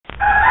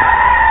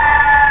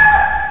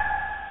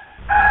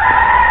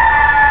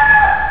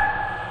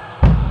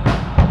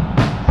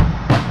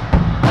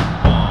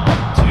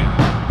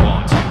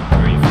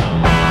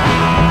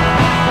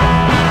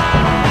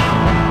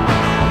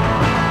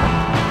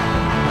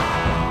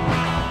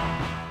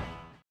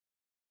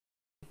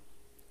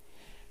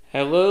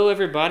Hello,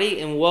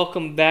 everybody, and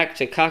welcome back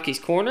to Cocky's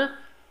Corner.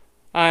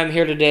 I'm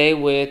here today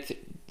with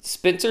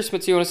Spencer.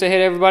 Spencer, you want to say hey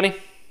to everybody?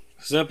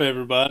 What's up,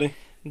 everybody?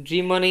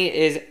 G Money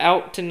is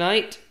out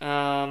tonight.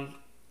 I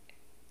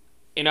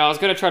was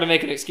going to try to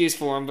make an excuse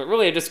for him, but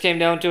really it just came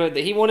down to it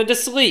that he wanted to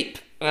sleep.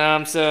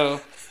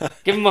 So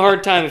give him a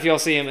hard time if y'all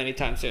see him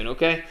anytime soon,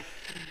 okay?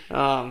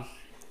 Um,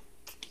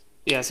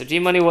 so G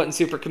Money wasn't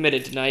super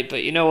committed tonight,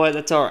 but you know what?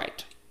 That's all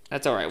right.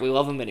 That's all right. We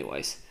love him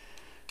anyways.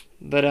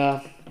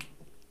 But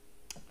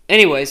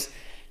anyways,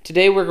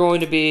 today we're going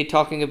to be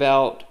talking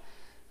about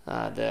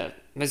the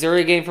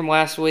Missouri game from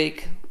last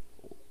week.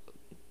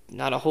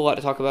 Not a whole lot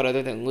to talk about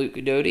other than Luke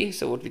Doty,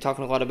 so we'll be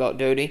talking a lot about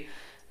Doty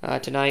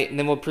tonight. And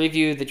then we'll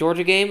preview the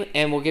Georgia game,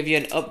 and we'll give you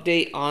an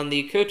update on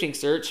the coaching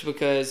search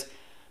because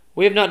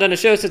we have not done a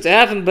show since it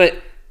happened,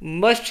 but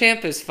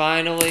Muschamp has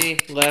finally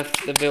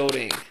left the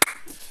building.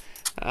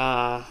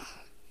 It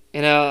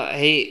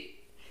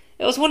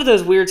was one of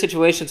those weird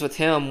situations with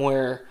him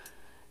where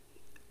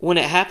when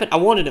it happened, I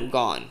wanted him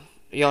gone.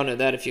 Y'all know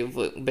that if you've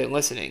been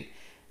listening.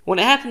 When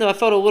it happened, though, I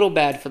felt a little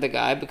bad for the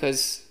guy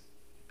because,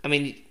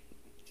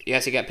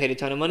 yes, he got paid a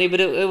ton of money,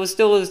 but it was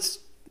still his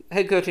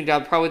head coaching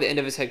job, probably the end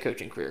of his head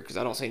coaching career because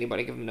I don't see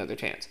anybody give him another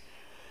chance.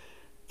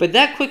 But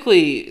that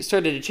quickly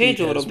started to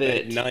change a little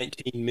bit. He has made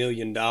 $19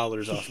 million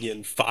off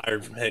getting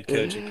fired from head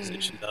coaching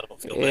positions. I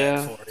don't feel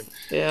bad for him.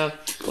 Yeah.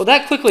 Well,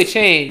 that quickly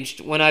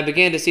changed when I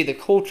began to see the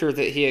culture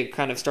that he had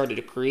kind of started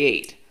to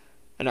create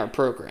in our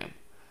program.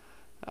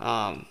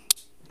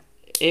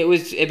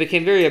 It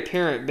became very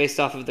apparent based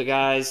off of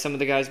some of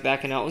the guys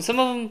backing out. And some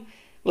of them,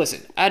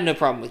 listen, I had no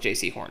problem with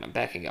J.C. Horn. I'm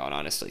backing out,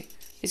 honestly.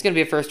 He's going to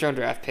be a first-round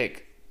draft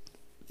pick.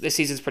 This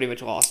season's pretty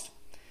much lost.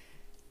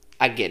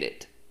 I get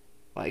it.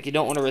 You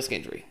don't want to risk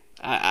injury.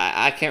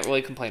 I can't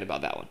really complain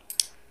about that one.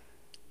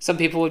 Some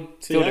people would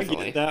feel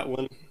differently. I get that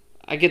one.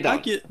 I get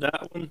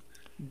that one,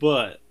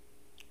 but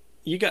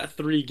you got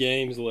 3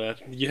 games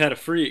left. You had a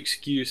free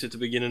excuse at the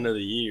beginning of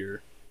the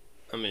year.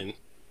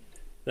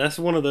 That's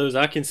one of those,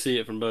 I can see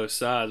it from both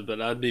sides,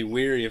 but I'd be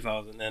weary if I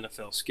was an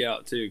NFL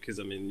scout too, because,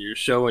 you're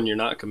showing you're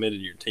not committed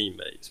to your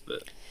teammates.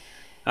 But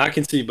I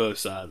can see both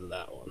sides of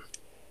that one.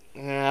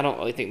 I don't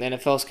really think the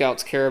NFL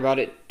scouts care about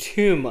it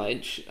too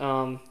much.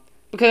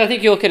 Because I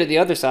think you look at it the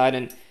other side,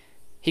 and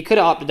he could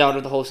have opted out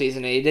of the whole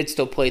season, and he did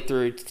still play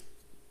through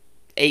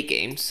 8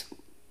 games.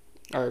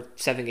 Or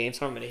 7 games,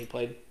 however many he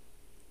played.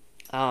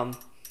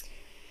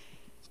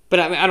 But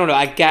I don't know.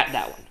 I got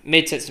that one. It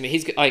made sense to me.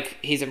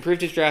 He's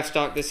improved his draft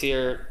stock this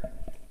year.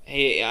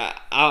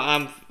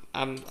 I'm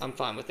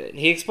fine with it. And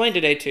he explained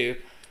today too,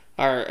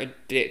 or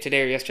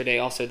today or yesterday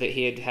also, that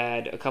he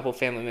had a couple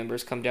family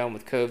members come down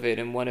with COVID,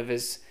 and one of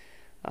his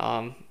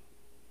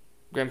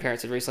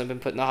grandparents had recently been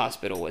put in the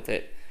hospital with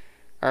it,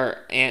 or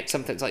aunt,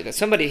 something like that.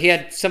 Some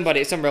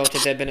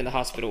relative had been in the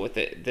hospital with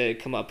it that had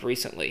come up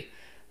recently.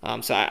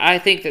 So I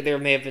think that there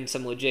may have been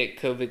some legit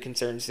COVID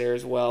concerns there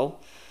as well.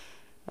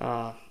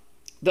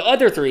 The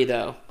other 3,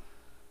 though,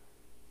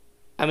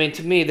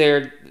 to me,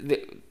 they're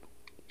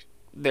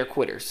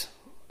quitters.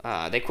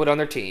 They quit on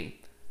their team.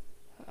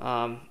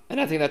 And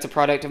I think that's a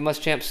product of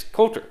Muschamp's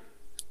culture.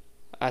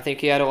 I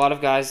think he had a lot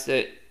of guys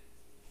that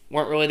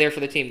weren't really there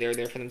for the team. They were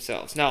there for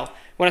themselves. Now,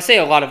 when I say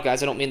a lot of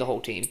guys, I don't mean the whole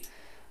team.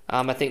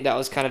 I think that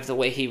was kind of the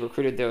way he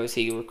recruited those.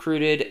 He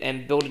recruited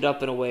and built it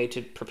up in a way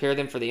to prepare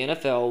them for the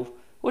NFL,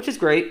 which is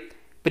great,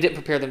 but didn't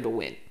prepare them to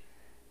win.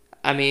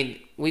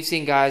 We've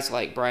seen guys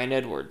like Brian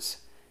Edwards,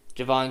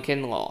 Javon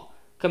Kinlaw,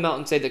 come out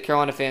and say that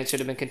Carolina fans should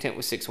have been content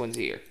with 6 wins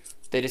a year.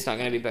 They're just not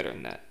going to be better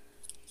than that.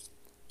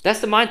 That's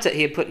the mindset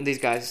he had put in these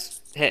guys'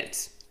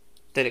 heads.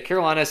 That at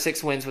Carolina,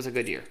 6 wins was a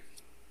good year.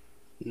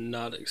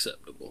 Not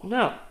acceptable.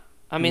 No.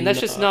 That's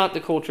just not the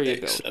culture you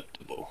build.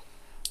 Acceptable.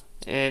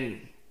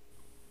 And,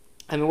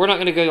 we're not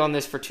going to go on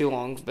this for too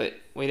long, but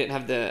we didn't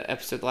have the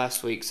episode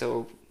last week,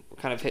 so we're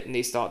kind of hitting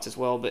these thoughts as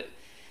well. But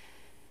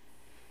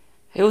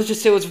it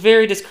was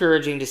very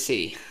discouraging to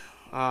see.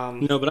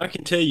 No, but I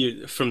can tell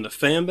you from the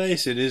fan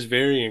base, it is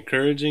very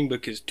encouraging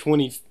because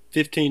 20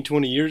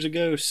 years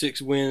ago,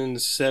 6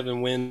 wins, 7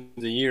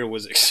 wins a year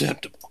was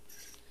acceptable.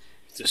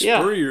 The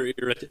Spurrier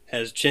era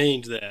has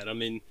changed that.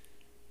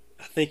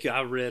 I think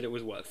I read it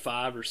was,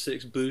 5 or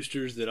 6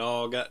 boosters that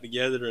all got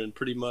together and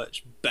pretty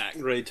much backed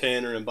Ray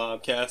Tanner and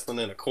Bob Castlin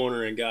in a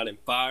corner and got him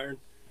fired.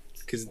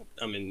 Because,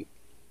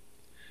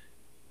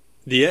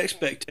 the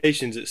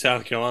expectations at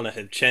South Carolina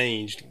have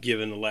changed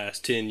given the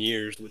last 10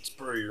 years with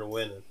Spurrier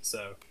winning.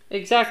 So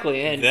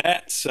exactly, and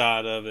that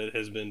side of it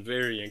has been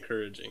very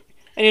encouraging.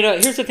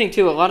 And here's the thing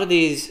too. A lot of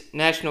these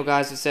national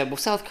guys have said, "Well,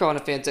 South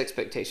Carolina fans'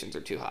 expectations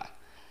are too high,"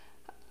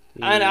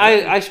 and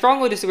I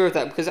strongly disagree with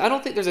that because I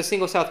don't think there's a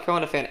single South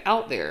Carolina fan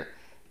out there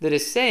that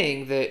is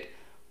saying that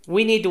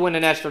we need to win a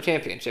national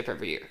championship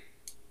every year.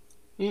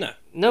 No,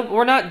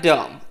 we're not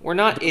dumb. We're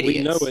not idiots.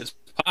 We know it's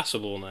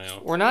possible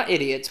now. We're not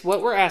idiots.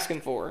 What we're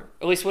asking for,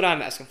 at least what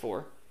I'm asking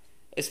for,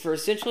 is for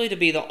essentially to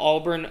be the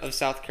Auburn of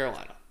South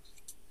Carolina.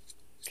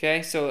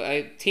 Okay, so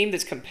a team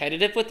that's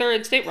competitive with their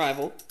in-state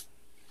rival,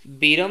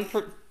 beat them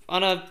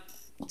on a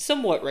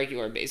somewhat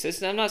regular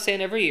basis. And I'm not saying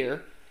every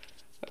year.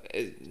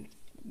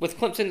 with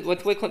Clemson,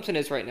 with the way Clemson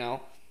is right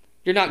now,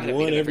 you're not going to beat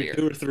One them every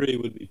every year. 2 or 3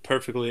 would be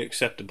perfectly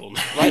acceptable.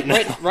 Right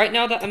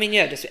now. That I mean,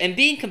 yeah, just and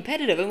being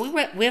competitive, and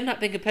we have not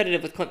been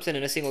competitive with Clemson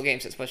in a single game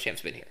since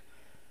Muschamp's been here.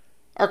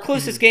 Our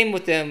closest game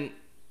with them,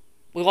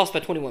 we lost by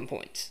 21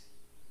 points.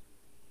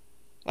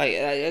 Like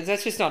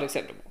that's just not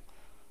acceptable.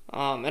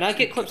 And I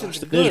get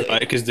Clemson's good, right?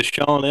 Because the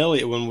Sean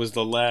Elliott one was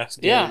the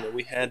last game that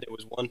we had. It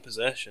was one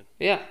possession.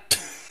 Yeah.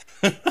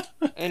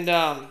 and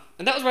that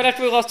was right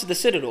after we lost to the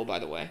Citadel, by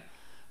the way.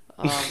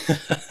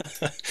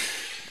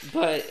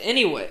 But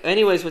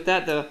anyways, with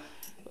that though,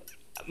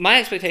 my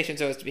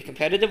expectations are is to be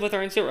competitive with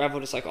our in-state rival,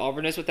 just like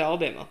Auburn is with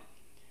Alabama.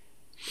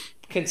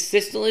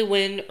 Consistently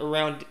win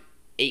around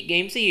 8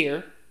 games a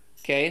year.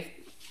 Okay,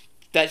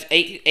 that's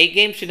eight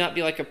games should not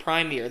be like a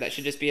prime year. That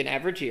should just be an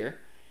average year.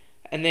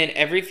 And then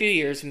every few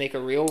years make a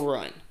real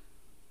run.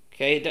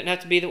 Okay, it doesn't have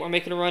to be that we're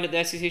making a run at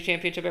the SEC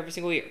championship every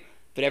single year,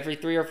 but every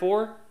 3 or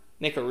 4,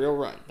 make a real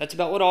run. That's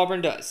about what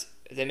Auburn does.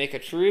 They make a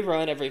true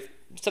run every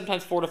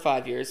sometimes 4 to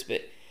 5 years,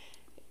 but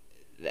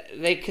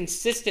they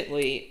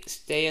consistently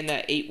stay in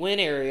that 8-win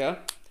area,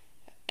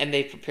 and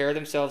they prepare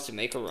themselves to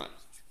make a run.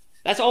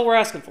 That's all we're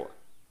asking for.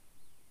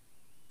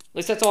 At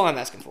least that's all I'm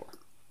asking for.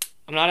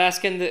 I'm not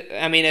asking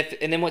and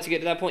then once you get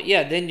to that point,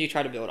 yeah, then you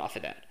try to build off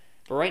of that.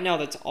 But right now,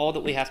 that's all that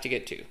we have to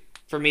get to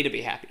for me to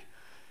be happy.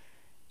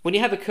 When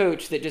you have a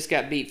coach that just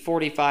got beat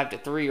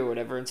 45-3 or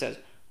whatever and says,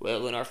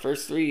 well, in our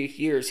first 3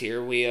 years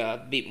here, we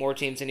beat more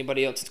teams than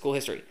anybody else in school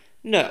history.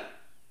 No.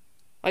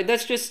 Like,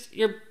 that's just,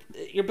 you're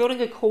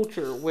building a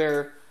culture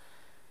where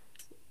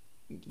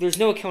there's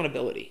no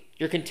accountability.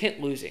 You're content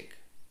losing.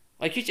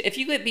 Like, if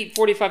you get beat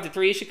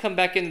 45-3, you should come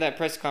back into that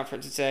press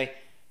conference and say,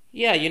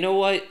 yeah, you know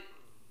what?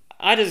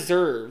 I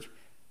deserve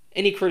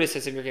any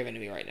criticism you're giving to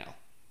me right now.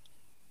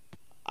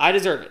 I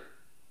deserve it.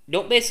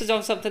 Don't base it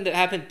on something that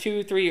happened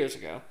 2-3 years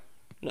ago.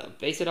 No,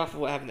 base it off of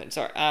what happened then.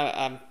 Sorry,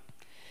 I'm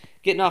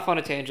getting off on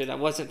a tangent. I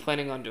wasn't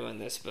planning on doing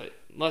this, but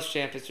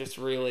Muschamp is just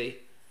really,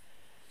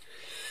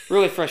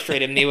 really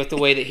frustrated me with the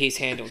way that he's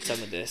handled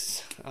some of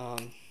this.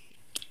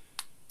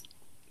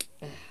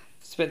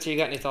 Spencer, you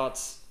got any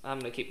thoughts? I'm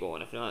going to keep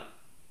going if not.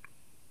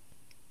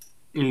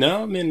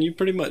 No, I mean, you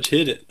pretty much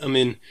hit it. I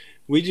mean,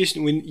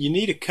 you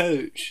need a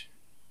coach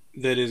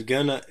that is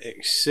going to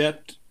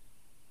accept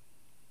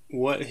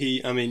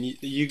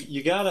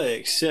you got to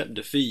accept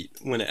defeat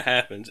when it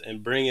happens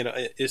and bring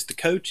it. It's the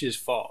coach's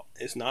fault.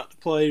 It's not the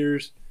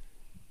players.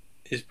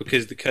 It's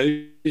because the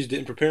coach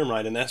didn't prepare him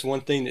right. And that's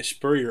one thing that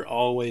Spurrier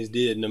always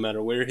did, no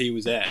matter where he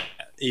was at,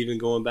 even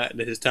going back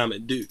to his time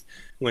at Duke.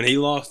 When he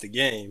lost a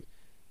game,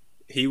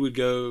 he would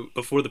go,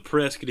 before the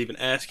press could even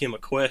ask him a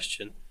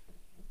question,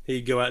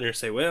 he'd go out there and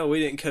say, well, we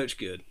didn't coach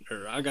good,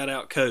 or I got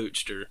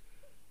out-coached, or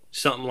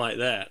something like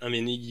that. I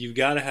mean, you've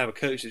got to have a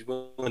coach that's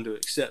willing to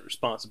accept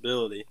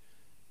responsibility,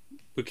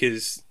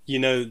 because,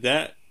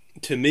 that,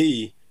 to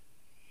me,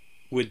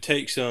 would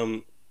take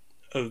some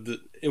of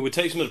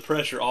the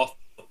pressure off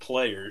the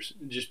players,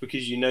 just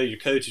because your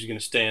coach is going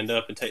to stand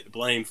up and take the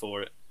blame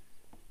for it.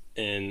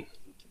 And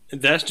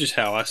that's just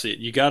how I see it.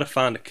 You got to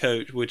find a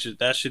coach,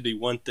 that should be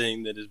one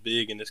thing that is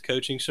big in this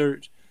coaching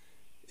search,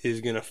 is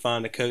going to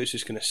find a coach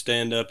that's going to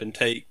stand up and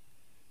take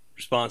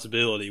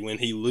responsibility when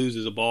he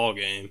loses a ball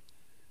game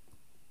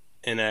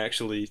and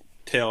actually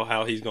tell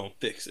how he's going to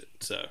fix it.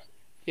 So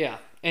yeah,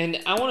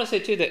 and I want to say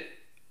too that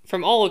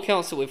from all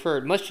accounts that we've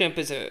heard, Muschamp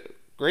is a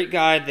great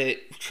guy that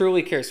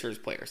truly cares for his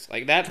players.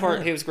 Like, that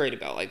part he was great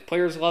about. Like,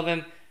 players love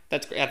him.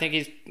 That's great. I think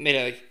he's made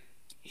a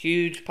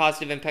huge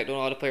positive impact on a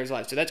lot of players'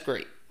 lives. So that's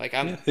great. Like,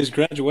 his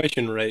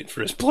graduation rate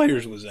for his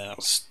players was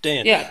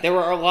outstanding. Yeah, there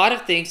were a lot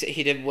of things that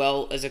he did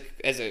well as a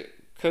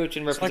coach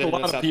and representative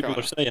of South Carolina. Like a lot of people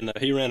are saying that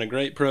he ran a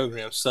great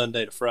program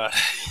Sunday to Friday.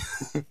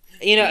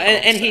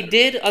 And he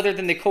did, other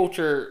than the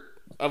culture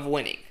of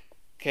winning.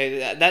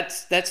 Okay,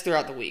 that's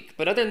throughout the week.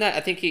 But other than that,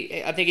 I think he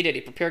did.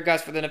 He prepared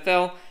guys for the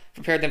NFL,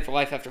 prepared them for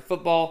life after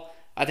football.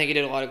 I think he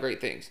did a lot of great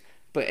things.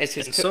 But as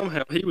his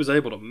somehow he was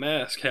able to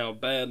mask how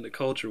bad the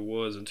culture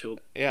was until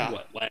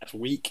last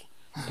week.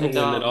 And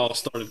then it all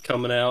started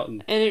coming out,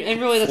 and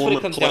really that's what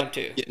it comes down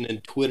to. Getting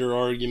in Twitter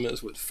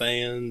arguments with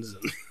fans.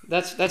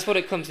 That's what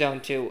it comes down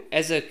to.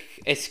 As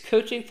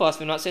coaching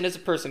philosophy, I'm not saying as a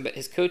person, but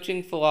his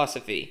coaching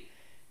philosophy,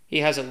 he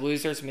has a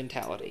loser's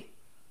mentality.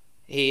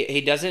 He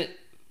doesn't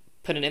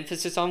put an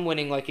emphasis on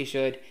winning like he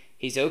should.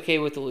 He's okay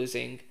with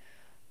losing.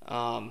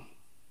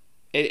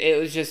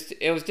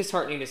 It was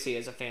disheartening to see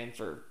as a fan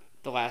for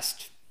the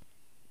last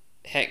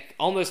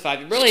almost 5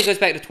 years. Really, it goes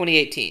back to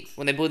 2018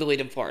 when they blew the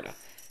lead in Florida.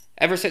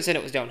 Ever since then,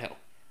 it was downhill.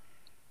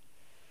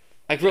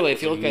 Like, really,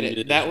 if you look at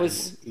it, that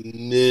was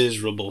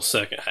miserable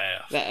second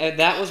half.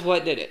 That was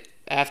what did it.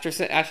 After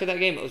that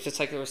game, it was just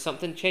like there was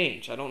something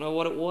changed. I don't know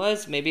what it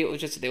was. Maybe it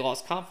was just that they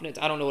lost confidence.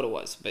 I don't know what it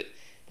was, but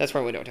that's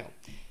where we don't tell.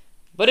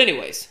 But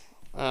anyways,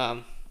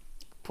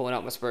 pulling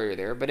out my Spurrier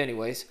there. But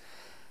anyways,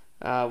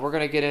 we're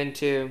gonna get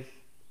into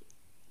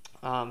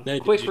quick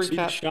did you recap. See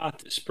the shot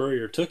that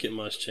Spurrier took at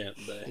Muschamp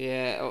today?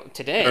 Yeah,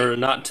 today. Or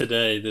not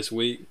today, this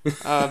week.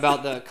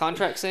 About the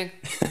contract thing?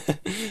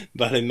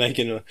 About him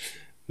making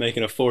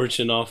making a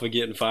fortune off of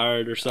getting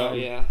fired or Oh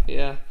something. yeah,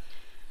 yeah.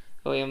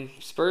 William,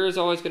 Spurs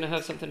always going to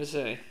have something to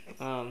say.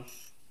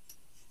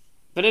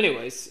 But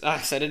anyways, I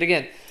said it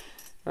again.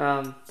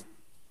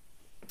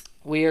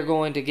 We are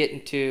going to get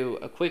into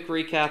a quick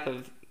recap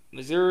of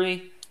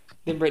Missouri,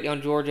 then break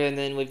down Georgia, and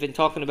then we've been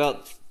talking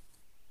about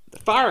the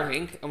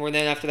firing, and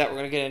then after that we're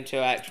going to get into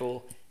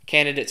actual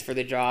candidates for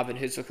the job and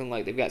who's looking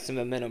like they've got some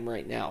momentum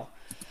right now.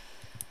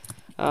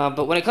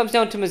 But when it comes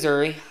down to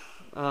Missouri,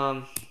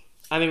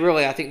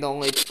 really, I think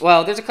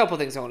there's a couple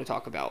things I want to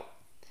talk about.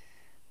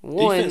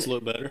 One, defense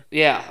looked better.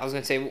 Yeah, I was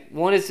going to say,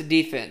 one is the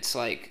defense.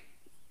 Like,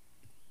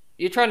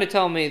 you're trying to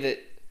tell me that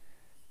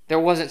there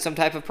wasn't some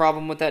type of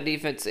problem with that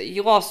defense.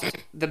 You lost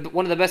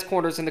one of the best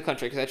corners in the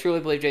country, because I truly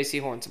believe J.C.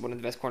 Horn's one of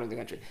the best corners in the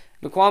country.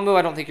 McQuamu,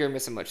 I don't think you're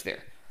missing much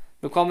there.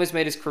 McQuamu's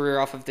made his career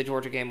off of the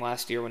Georgia game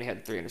last year when he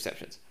had 3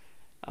 interceptions.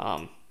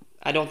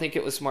 I don't think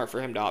it was smart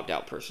for him to opt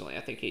out personally.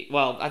 I think he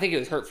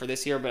was hurt for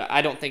this year, but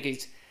I don't think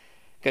he's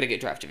going to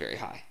get drafted very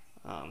high.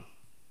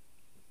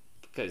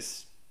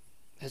 Because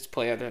his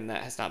play other than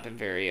that has not been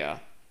very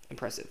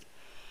impressive.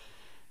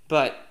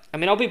 But,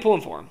 I'll be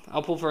pulling for him.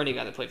 I'll pull for any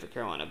guy that played for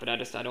Carolina, but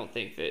I don't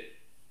think that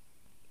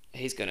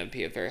he's going to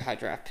be a very high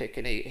draft pick,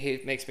 and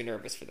he makes me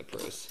nervous for the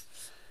pros.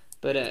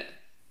 But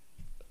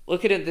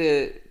looking at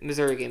the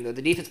Missouri game, though,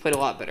 the defense played a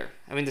lot better.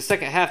 The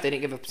second half, they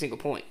didn't give up a single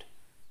point.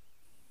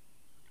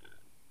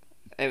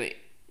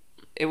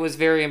 It was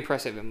very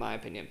impressive in my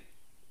opinion.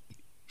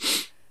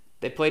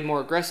 They played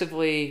more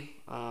aggressively.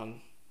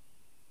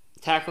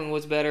 Tackling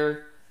was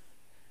better.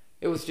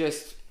 It was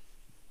just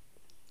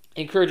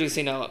encouraging to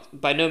see. Now,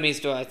 by no means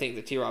do I think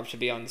that T-Rob should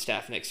be on the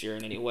staff next year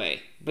in any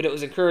way, but it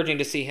was encouraging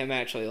to see him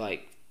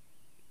actually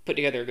put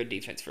together a good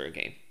defense for a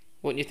game.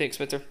 Wouldn't you think,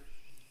 Spencer?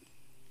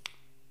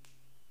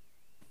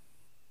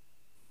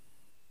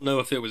 I don't know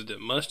if it was that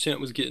Muschamp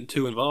was getting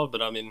too involved,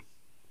 but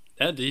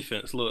that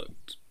defense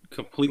looked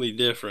completely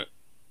different,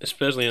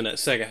 especially in that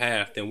second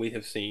half, than we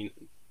have seen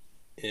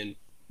in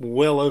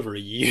well over a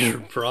year,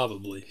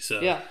 probably.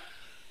 So yeah,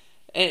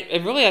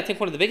 and really, I think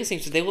one of the biggest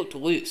things is they looked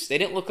loose. They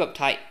didn't look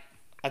uptight.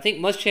 I think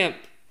Muschamp,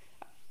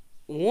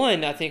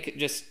 one, I think it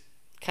just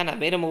kind of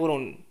made him a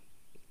little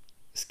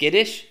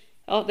skittish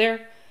out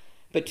there.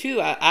 But two,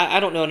 I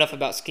don't know enough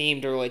about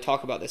scheme to really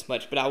talk about this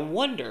much, but I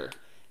wonder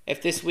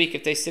if this week,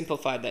 if they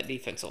simplified that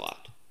defense a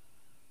lot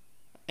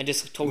and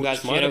just told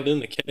guys,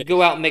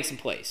 go out and make some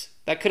plays.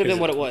 That could have been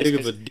what it was. Big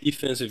of a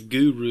defensive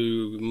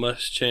guru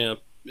Muschamp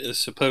is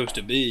supposed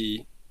to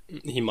be,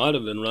 he might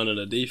have been running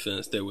a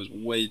defense that was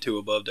way too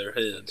above their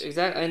heads.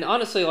 Exactly, and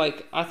honestly,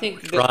 I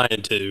think I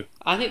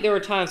think there were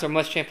times where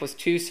Muschamp was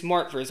too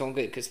smart for his own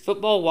good, because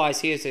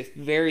football-wise, he is a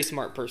very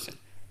smart person.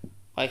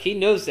 He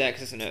knows the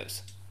X's and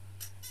O's.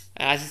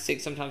 And I just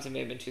think sometimes he may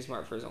have been too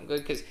smart for his own good,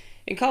 because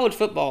in college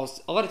football,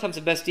 a lot of times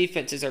the best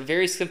defenses are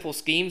very simple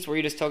schemes where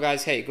you just tell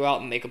guys, hey, go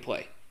out and make a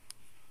play.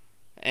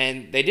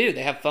 And they do.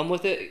 They have fun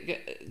with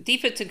it.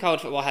 Defense in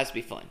college football has to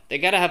be fun. They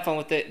got to have fun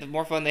with it. The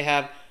more fun they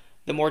have,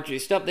 the more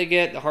juiced up they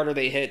get, the harder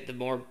they hit, the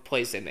more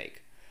plays they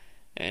make.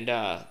 And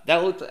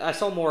I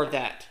saw more of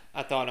that,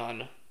 I thought,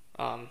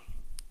 on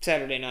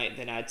Saturday night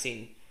than I'd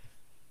seen,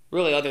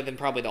 really, other than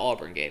probably the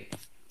Auburn game.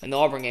 And the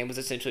Auburn game was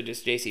essentially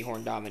just J.C.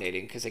 Horn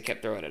dominating because they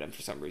kept throwing at him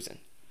for some reason.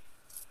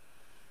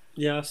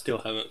 Yeah, I still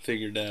haven't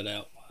figured that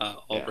out. Why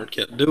Auburn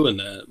kept doing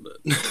that,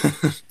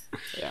 but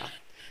yeah.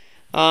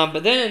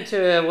 But then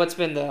into what's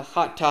been the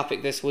hot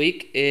topic this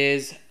week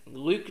is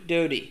Luke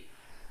Doty.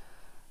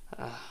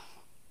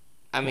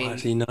 Why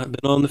has he not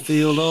been on the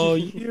field all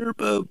year,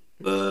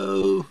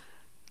 Bobo? I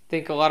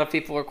think a lot of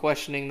people are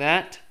questioning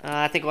that.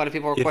 I think a lot of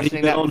people were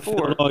questioning that before. If he'd been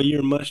on the field all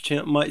year,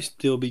 Muschamp might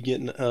still be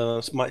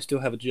might still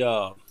have a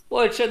job.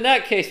 Well, in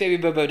that case, maybe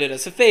Bobo did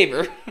us a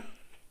favor.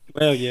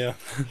 Well, yeah.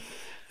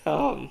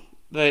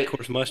 But of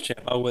course,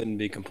 Muschamp, I wouldn't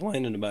be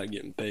complaining about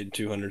getting paid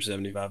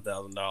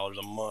 $275,000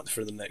 a month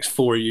for the next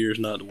 4 years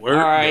not to work. All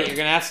right, you're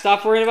gonna have to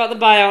stop worrying about the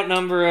buyout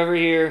number over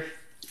here.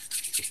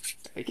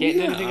 We can't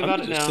do anything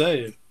about it now.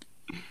 Saying.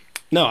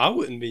 No, I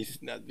wouldn't be.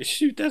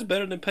 Shoot, that's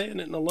better than paying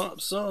it in a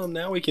lump sum.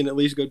 Now we can at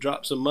least go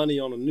drop some money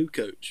on a new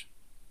coach.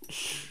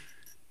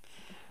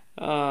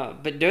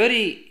 But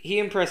Doty, he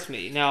impressed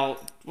me. Now,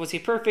 was he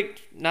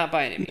perfect? Not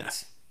by any means.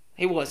 No.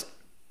 He wasn't.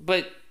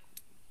 But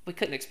we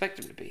couldn't expect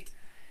him to be.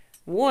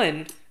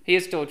 One, he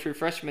is still a true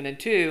freshman. And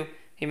two,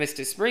 he missed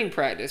his spring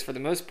practice for the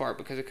most part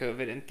because of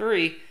COVID. And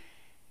three,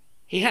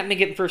 he hadn't been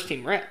getting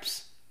first-team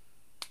reps.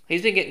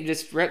 He's been getting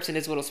just reps in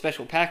his little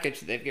special package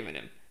that they've given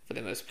him for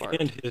the most part.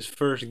 And his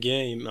first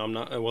game,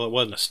 it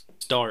wasn't a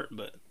start,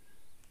 but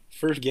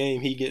first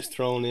game he gets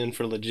thrown in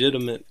for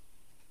legitimate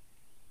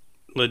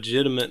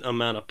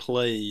amount of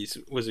plays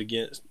was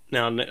against.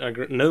 Now,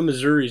 no,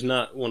 Missouri's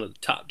not one of the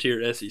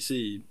top-tier SEC,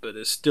 but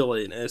it's still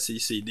an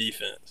SEC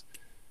defense,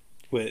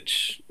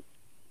 which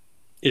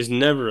is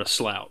never a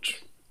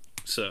slouch.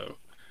 So,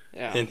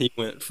 yeah. And he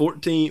went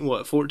 14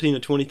 to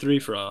 23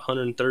 for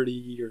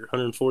 130 or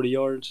 140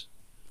 yards.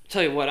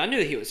 Tell you what, I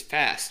knew he was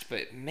fast,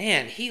 but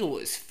man, he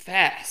was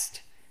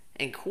fast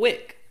and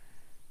quick.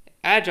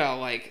 agile.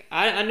 Like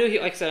I knew he,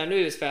 like I said, I knew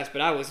he was fast,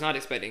 but I was not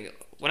expecting it.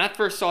 When I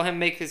first saw him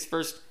make his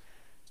first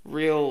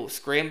real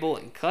scramble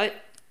and cut,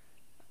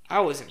 I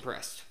was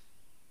impressed.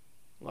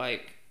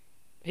 Like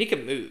he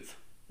could move.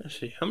 Let's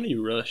see, how many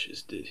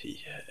rushes did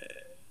he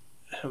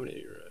have? How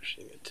many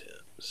rushing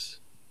attempts?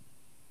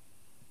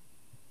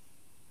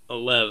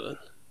 11.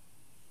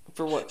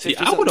 For what? See,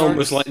 I would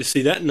almost like to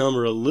see that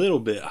number a little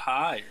bit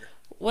higher.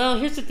 Well,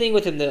 here's the thing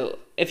with him though.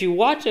 If you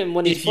watch him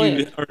when he's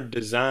playing, are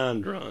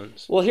designed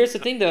runs. Well, here's the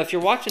thing though. If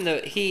you're watching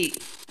he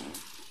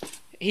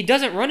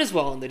doesn't run as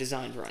well in the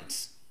designed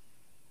runs.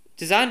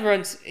 Designed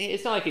runs,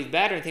 it's not like he's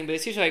bad or anything, but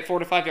it's usually like 4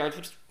 to 5 yards,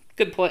 which is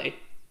good play.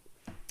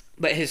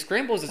 But his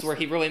scrambles is where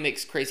he really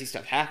makes crazy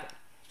stuff happen.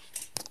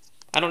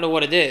 I don't know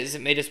what it is.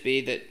 It may just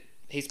be that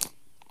he's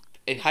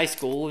in high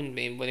school, and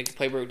when the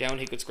play broke down,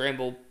 he could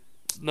scramble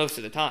most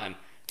of the time.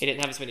 He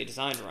didn't have as many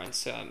designed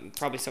runs.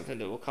 Probably something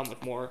that will come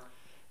with more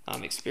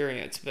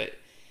experience. But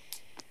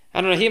I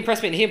don't know. He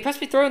impressed me. And he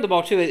impressed me throwing the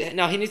ball, too.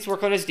 Now, he needs to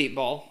work on his deep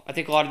ball. I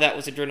think a lot of that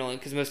was adrenaline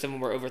because most of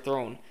them were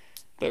overthrown.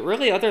 But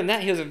really, other than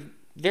that, he was a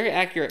very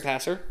accurate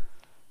passer,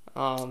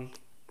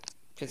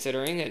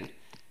 considering. And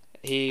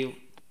he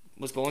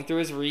was going through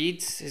his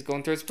reads. He's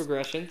going through his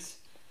progressions.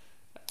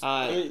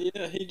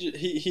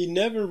 He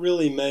never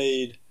really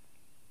made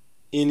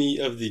any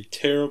of the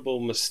terrible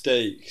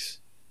mistakes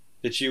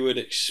that you would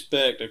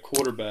expect a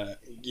quarterback,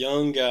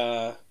 young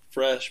guy,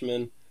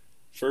 freshman,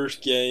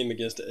 first game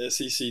against the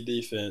SEC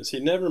defense. He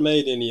never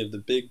made any of the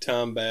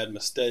big-time bad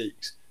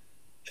mistakes,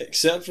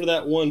 except for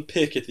that one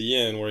pick at the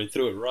end where he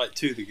threw it right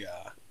to the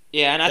guy.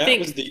 Yeah, and I think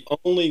that was the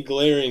only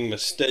glaring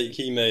mistake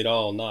he made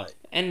all night.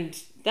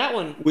 And that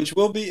one, which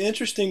will be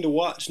interesting to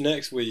watch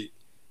next week,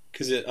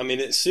 because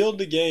it sealed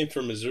the game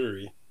for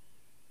Missouri.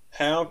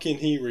 How can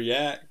he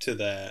react to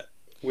that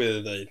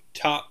with a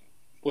top?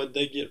 What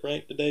they get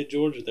ranked today,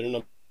 Georgia? They're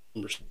number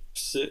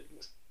 6.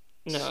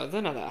 No,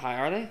 they're not that high,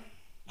 are they?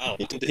 I don't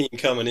know. The team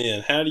coming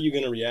in. How are you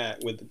going to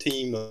react with the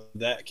team of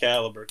that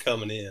caliber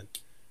coming in,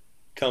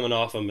 coming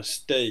off a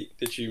mistake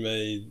that you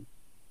made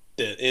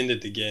that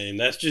ended the game?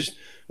 That's just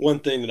one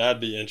thing that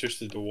I'd be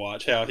interested to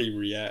watch, how he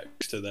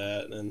reacts to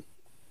that. And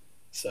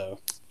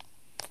so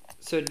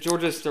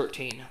Georgia's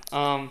 13.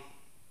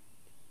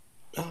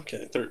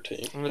 Okay,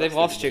 13. Remember, they've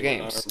lost 2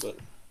 games.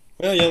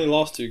 They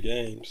lost 2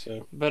 games.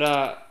 So. But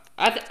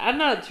I'm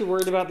not too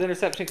worried about the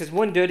interception because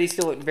one, Doty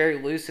still looked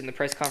very loose in the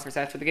press conference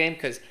after the game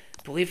because,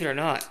 believe it or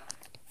not,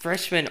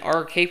 freshmen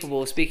are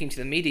capable of speaking to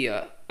the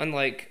media,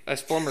 unlike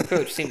us former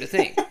coach seem to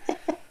think.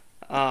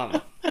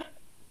 But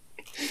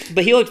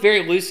he looked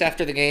very loose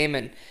after the game,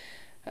 and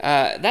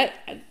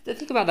the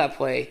thing about that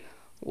play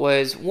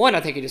was, one,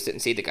 I think he just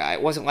didn't see the guy.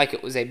 It wasn't like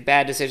it was a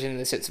bad decision in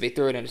the sense of he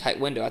threw it in a tight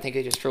window. I think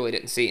he just truly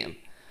didn't see him.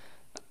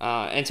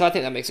 And so I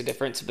think that makes a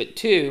difference. But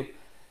 2,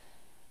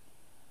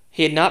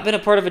 he had not been a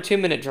part of a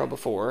 2-minute drill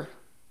before.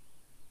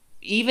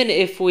 Even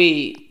if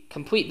we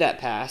complete that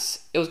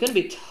pass, it was going to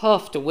be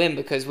tough to win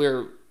because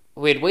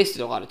we had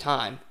wasted a lot of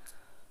time.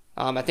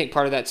 I think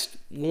part of that's,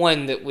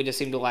 1, that we just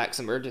seem to lack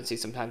some urgency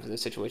sometimes in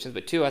those situations.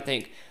 But 2, I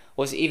think,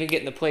 was even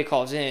getting the play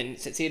calls in.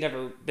 Since he had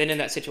never been in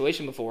that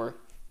situation before,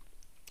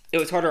 it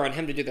was harder on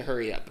him to do the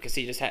hurry up because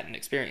he just hadn't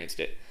experienced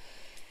it.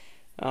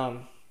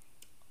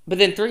 But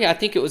then 3, I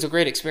think it was a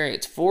great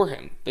experience for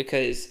him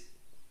because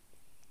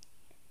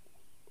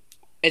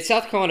at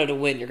South Carolina to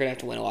win, you're going to have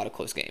to win a lot of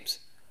close games.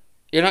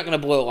 You're not going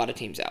to blow a lot of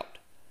teams out.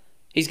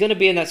 He's going to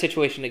be in that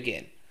situation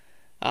again,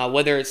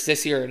 whether it's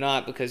this year or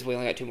not, because we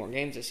only got 2 more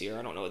games this year.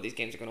 I don't know what these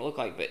games are going to look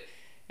like, but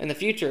in the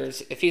future,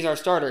 if he's our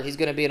starter, he's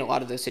going to be in a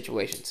lot of those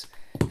situations.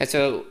 And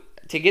so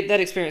to get that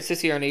experience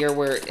this year in a year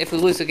where if we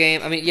lose a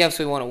game, yes,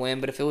 we want to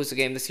win, but if we lose a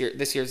game this year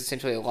is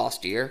essentially a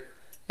lost year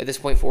at this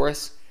point for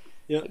us.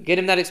 Yep. Get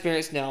him that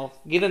experience now.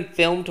 Give him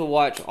film to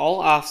watch all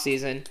off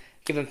season.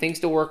 Give him things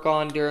to work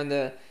on during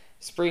the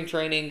spring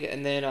training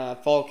and then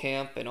fall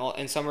camp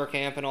and summer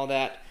camp and all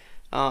that.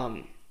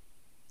 And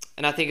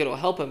I think it'll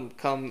help him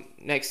come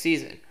next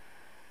season.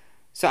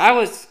 So I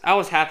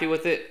was happy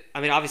with it.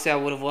 Obviously I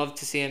would have loved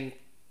to see him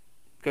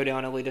go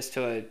down and lead us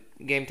to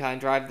a game time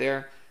drive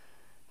there.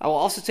 I will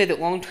also say that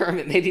long term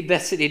it may be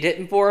best that he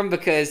didn't for him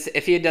because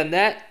if he had done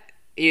that,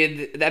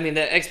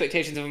 the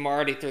expectations of him are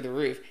already through the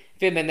roof.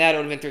 If it had been that, it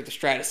would have been through the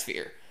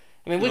stratosphere.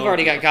 We've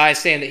already got guys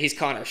saying that he's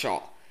Connor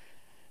Shaw.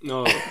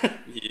 No,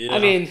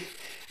 yeah.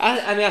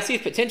 I see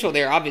his potential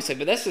there, obviously,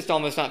 but that's just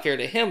almost not fair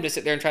to him to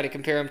sit there and try to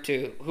compare him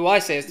to who I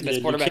say is the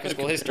best quarterback in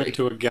school history.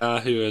 To a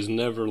guy who has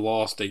never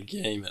lost a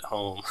game at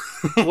home.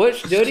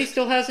 Which Doty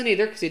still hasn't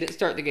either because he didn't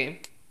start the game.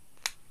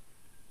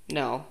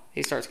 No,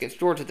 he starts against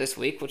Georgia this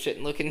week, which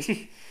isn't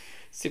looking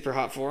super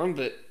hot for him,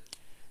 but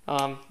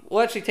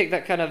we'll actually take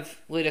that kind of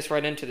lead us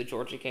right into the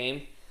Georgia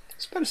game. I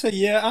was about to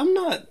say, I'm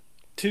not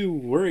too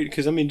worried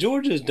because,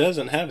 Georgia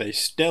doesn't have a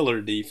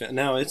stellar defense.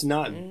 Now, it's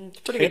not it's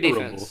pretty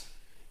terrible. Good defense.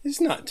 It's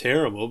not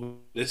terrible, but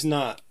it's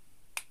not,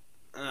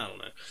 I don't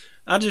know.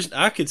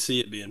 I could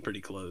see it being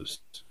pretty close.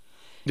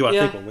 Do I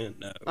think we'll win?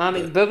 No.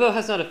 Bobo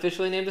has not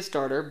officially named a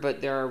starter,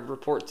 but there are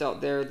reports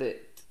out there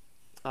that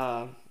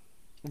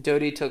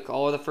Doty took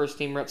all of the first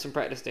team reps in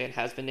practice day and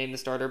has been named the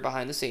starter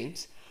behind the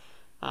scenes.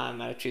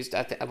 I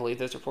believe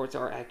those reports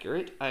are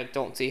accurate. I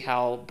don't see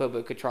how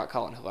Bobo could trot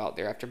Colin Hill out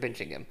there after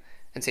benching him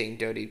and seeing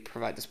Doty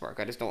provide the spark.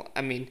 I just don't.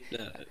 I mean,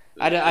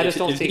 I just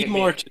don't see if it. he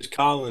marches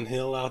Colin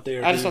Hill out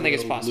there, I just don't think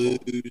it's possible.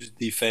 Lose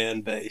the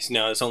fan base.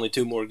 Now it's only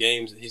 2 more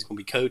games that he's going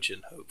to be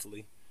coaching,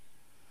 hopefully,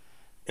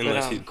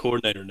 unless he's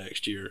coordinator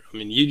next year. I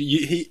mean,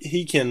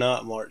 he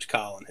cannot march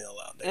Colin Hill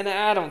out there, and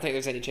I don't think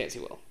there's any chance he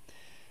will.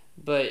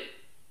 But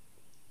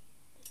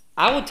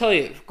I would tell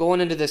you,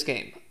 going into this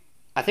game,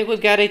 I think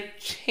we've got a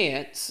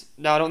chance.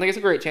 No, I don't think it's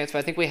a great chance, but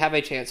I think we have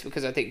a chance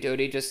because I think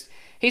Doty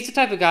he's the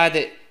type of guy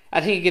that I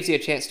think he gives you a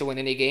chance to win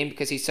any game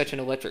because he's such an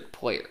electric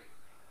player.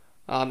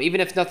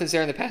 Even if nothing's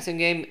there in the passing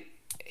game,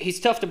 he's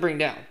tough to bring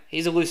down.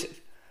 He's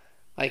elusive.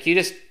 Like, you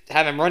just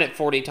have him run it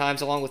 40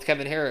 times along with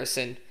Kevin Harris,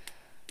 and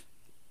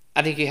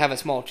I think you have a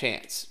small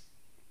chance.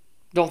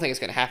 Don't think it's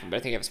going to happen, but I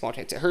think you have a small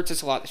chance. It hurts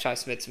us a lot that Shi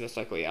Smith's most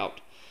likely out.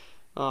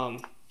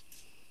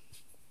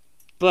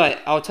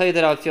 But I'll tell you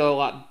that I would feel a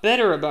lot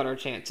better about our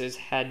chances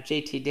had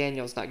JT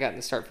Daniels not gotten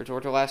the start for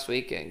Georgia last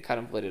week and kind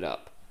of lit it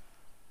up.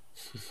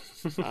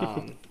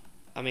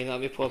 Let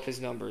me pull up his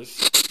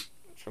numbers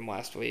from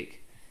last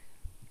week.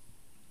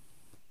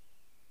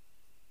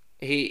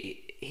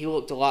 He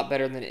looked a lot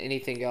better than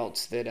anything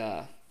else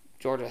that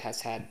Georgia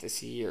has had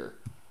this year.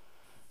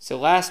 So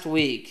last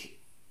week,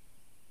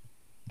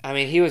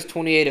 he was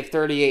 28 of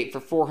 38 for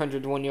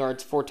 401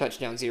 yards, 4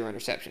 touchdowns, 0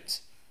 interceptions.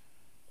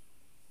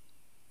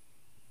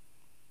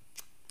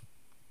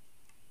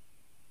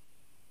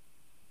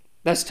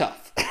 That's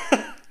tough.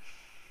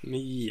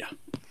 Yeah.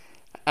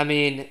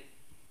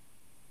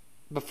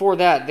 Before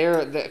that,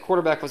 the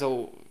quarterback was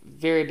a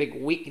very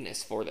big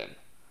weakness for them.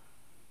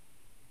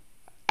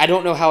 I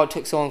don't know how it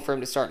took so long for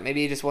him to start.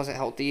 Maybe he just wasn't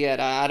healthy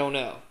yet. I don't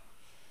know.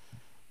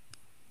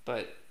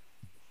 But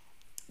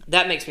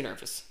that makes me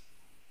nervous.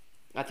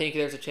 I think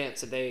there's a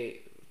chance that they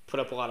put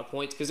up a lot of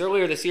points. Because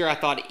earlier this year, I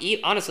thought,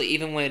 honestly,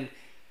 even when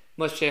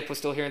Muschamp was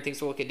still here and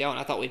things were looking down,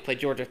 I thought we'd play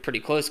Georgia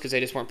pretty close because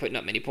they just weren't putting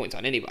up many points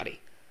on anybody.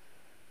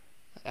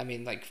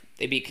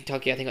 They beat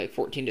Kentucky, I think,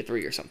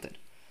 14-3 or something.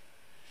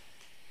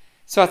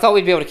 So I thought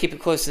we'd be able to keep it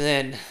close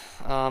then.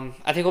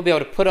 I think we'll be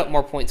able to put up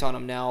more points on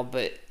them now,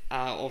 but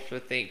I also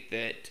think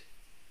that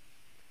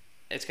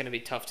it's going to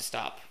be tough to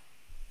stop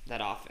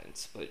that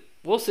offense. But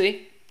we'll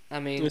see.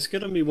 It's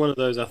going to be one of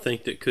those, I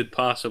think, that could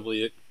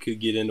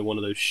get into one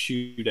of those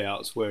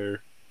shootouts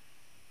where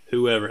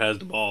whoever has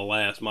the ball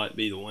last might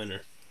be the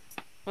winner.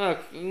 Well,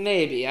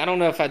 maybe. I don't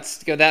know if I'd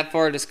go that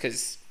far just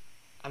because,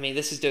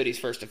 this is Doty's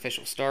first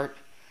official start,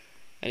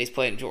 and he's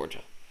playing Georgia.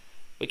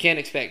 We can't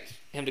expect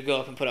him to go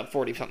up and put up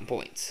 40-something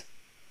points.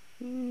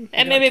 And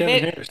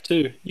Harris,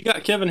 too. You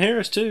got Kevin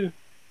Harris, too.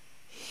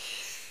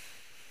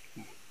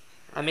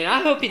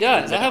 I hope he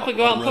does. I hope we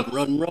go out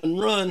and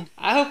run.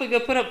 I hope we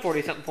go put up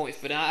 40-something points,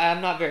 but I'm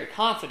not very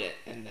confident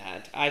in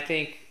that. I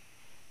think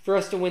for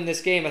us to win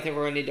this game, I think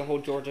we're going to need to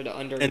hold Georgia to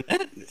under. And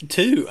that,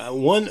 too,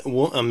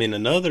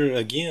 another,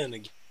 again,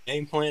 a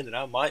game plan that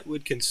I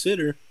would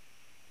consider,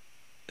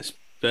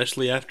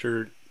 especially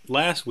after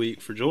last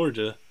week for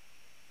Georgia,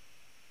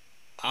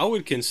 I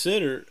would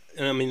consider,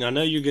 I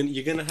know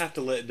you're gonna have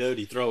to let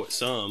Doty throw it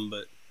some,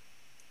 but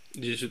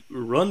just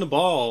run the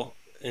ball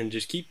and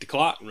just keep the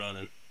clock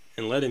running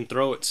and let him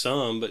throw it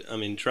some. But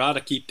try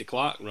to keep the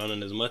clock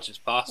running as much as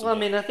possible.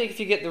 Well, I think if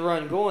you get the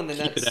run going, then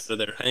keep it out of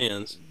their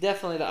hands.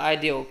 Definitely the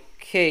ideal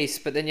case.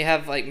 But then you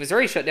have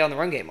Missouri shut down the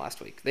run game last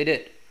week. They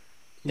did.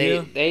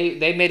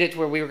 They made it to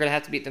where we were gonna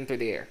have to beat them through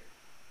the air,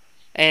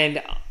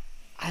 and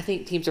I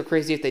think teams are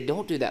crazy if they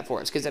don't do that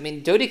for us because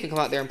Doty can come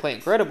out there and play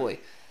incredibly.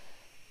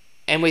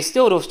 And we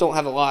still just don't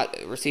have a lot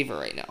at receiver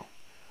right now.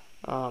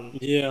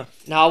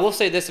 Now, I will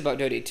say this about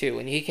Doty, too.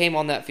 When he came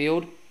on that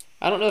field,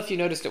 I don't know if you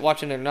noticed it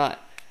watching it or not,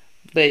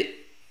 but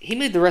he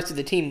made the rest of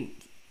the team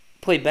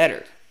play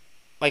better.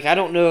 I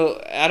don't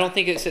know. I don't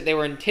think it's that they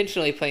were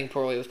intentionally playing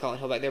poorly with Colin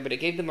Hill back there, but it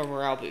gave them a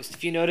morale boost.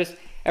 If you notice,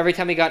 every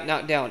time he got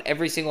knocked down,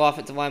 every single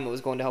offensive lineman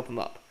was going to help him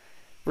up.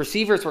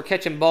 Receivers were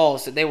catching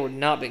balls that they were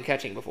not been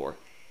catching before.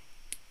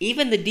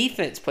 Even the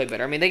defense played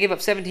better. They gave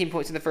up 17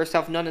 points in the first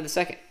half, none in the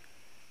second.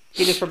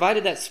 He just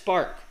provided that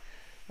spark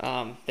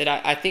that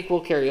I think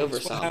will carry over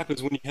some. That's what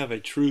happens when you have a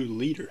true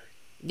leader.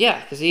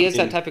 Yeah, because he is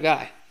that type of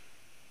guy.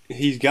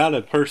 He's got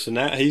a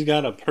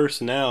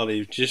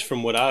personality, just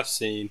from what I've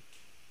seen,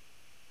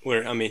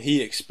 where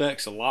he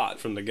expects a lot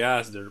from the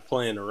guys that are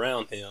playing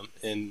around him.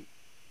 And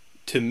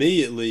to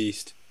me, at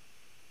least,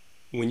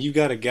 when you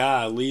got a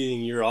guy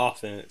leading your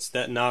offense,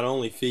 that not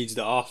only feeds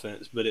the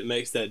offense, but it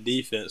makes that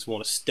defense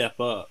want to step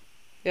up.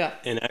 Yeah,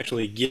 and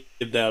actually give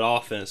that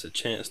offense a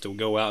chance to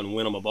go out and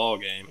win them a ball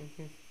game.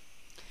 Mm-hmm.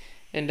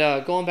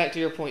 And going back to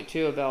your point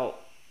too about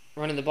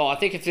running the ball, I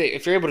think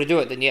if you're able to do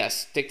it, then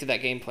yes, stick to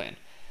that game plan.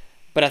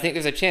 But I think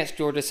there's a chance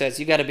Georgia says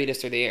you got to beat us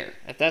through the air.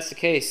 If that's the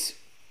case,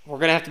 we're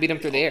gonna have to beat them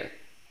through the air,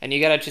 and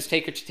you got to just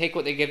take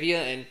what they give you,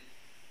 and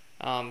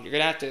you're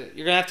gonna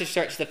have to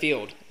stretch the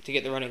field to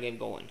get the running game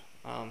going.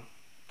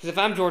 Because if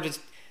I'm Georgia,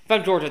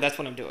 that's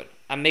what I'm doing.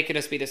 I'm making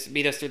us beat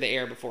us through the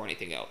air before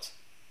anything else.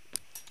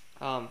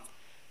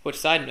 Which,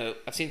 side note,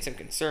 I've seen some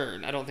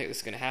concern. I don't think this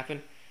is going to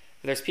happen.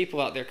 But there's people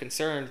out there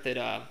concerned that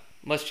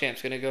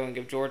Muschamp's going to go and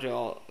give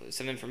Georgia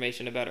some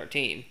information about our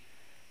team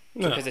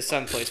because his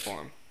son plays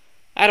for him.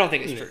 I don't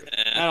think it's true.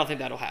 I don't think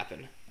that'll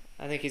happen.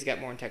 I think he's got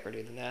more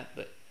integrity than that.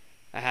 But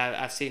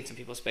I've seen some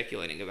people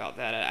speculating about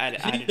that.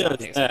 I do not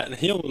think that. So.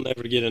 He'll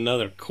never get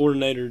another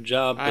coordinator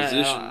job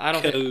position. I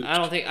don't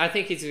think. I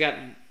think he's got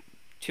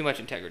too much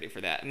integrity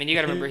for that. I mean, you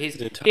got to remember he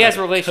has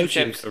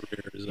relationships.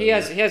 He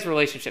has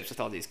relationships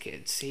with all these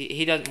kids.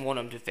 He doesn't want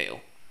them to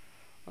fail.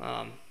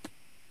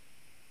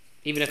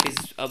 Even if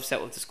he's upset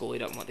with the school, he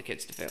doesn't want the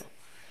kids to fail.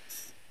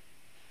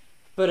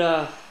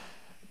 But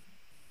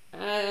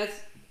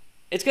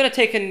it's going to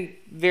take a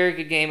very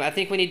good game. I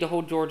think we need to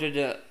hold Georgia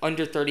to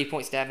under 30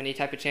 points to have any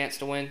type of chance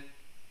to win.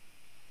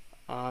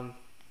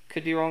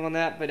 Could be wrong on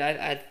that, but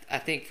I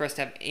think for us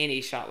to have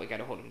any shot, we got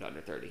to hold them to under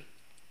 30.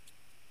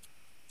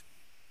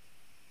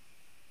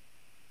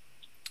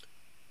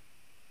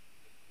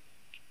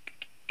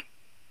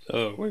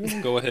 So we're going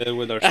to go ahead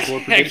with our score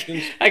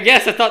predictions. I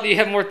guess I thought that you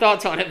had more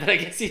thoughts on it, but I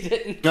guess you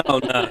didn't. No.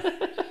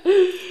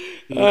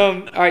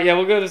 All right, yeah,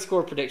 we'll go to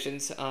score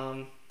predictions.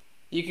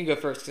 You can go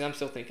first because I'm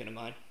still thinking of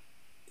mine.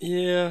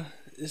 Yeah,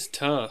 it's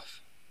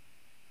tough.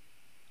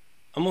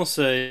 I'm going to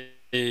say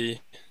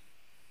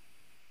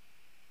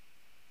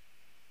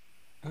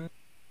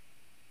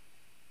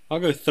I'll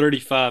go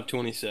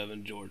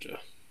 35-27 Georgia.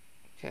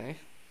 Okay.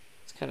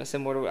 It's kind of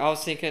similar to I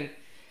was thinking.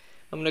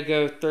 I'm going to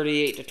go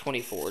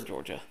 38-24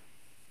 Georgia.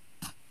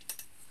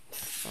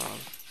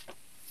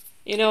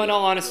 In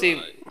all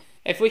honesty,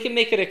 if we can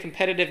make it a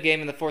competitive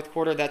game in the fourth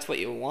quarter, that's what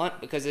you want,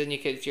 because then you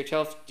give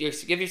yourself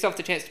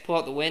the chance to pull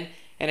out the win,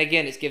 and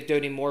again, it's give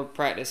Doty more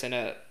practice in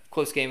a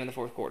close game in the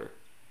fourth quarter.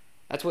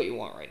 That's what you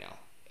want right now.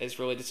 It's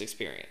really just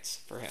experience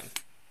for him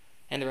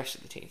and the rest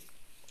of the team.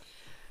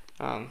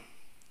 All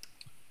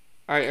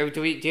right,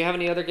 do you have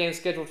any other games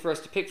scheduled for us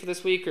to pick for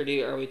this week, or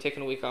are we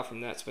taking a week off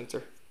from that,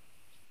 Spencer?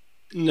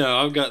 No,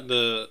 I've got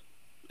the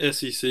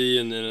SEC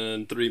and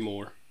then 3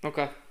 more.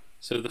 Okay.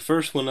 So the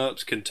first one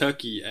up's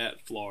Kentucky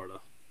at Florida.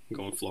 I'm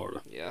going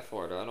Florida. Yeah,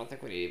 Florida. I don't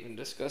think we need to even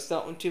discuss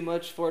that one too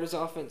much. Florida's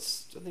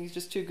offense, I think, is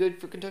just too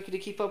good for Kentucky to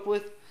keep up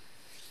with.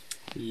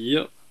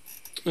 Yep.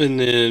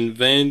 And then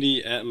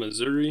Vandy at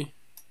Missouri.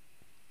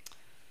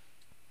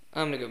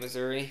 I'm going to go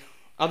Missouri.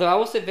 Although I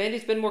will say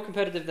Vandy's been more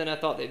competitive than I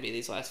thought they'd be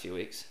these last few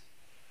weeks.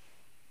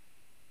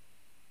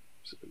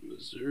 So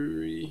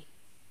Missouri.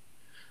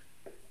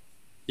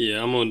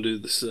 Yeah, I'm going to do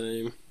the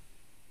same.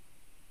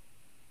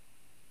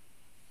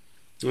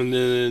 And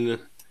then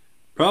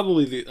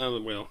probably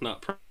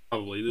not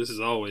probably, this is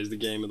always the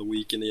game of the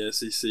week in the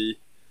SEC.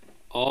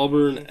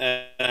 Auburn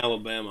at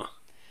Alabama.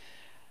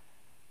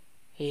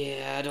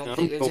 Yeah, I don't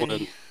think there's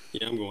any.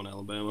 Yeah, I'm going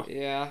Alabama.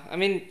 Yeah, I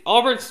mean,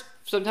 Auburn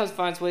sometimes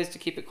finds ways to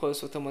keep it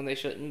close with them when they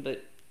shouldn't,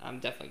 but I'm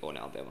definitely going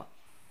Alabama.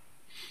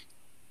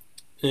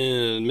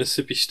 And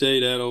Mississippi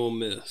State at Ole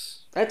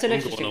Miss. That's an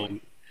interesting one.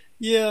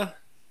 Yeah.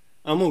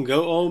 I'm going to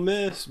go Ole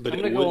Miss, but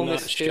it would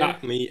not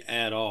shock me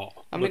at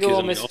all. I'm going to go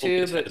Ole Miss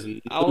too, but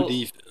no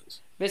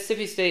defense.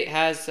 Mississippi State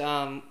has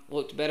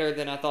looked better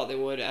than I thought they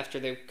would after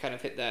they kind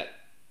of hit that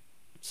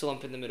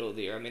slump in the middle of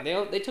the year. I mean,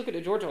 they took it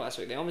to Georgia last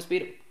week. They almost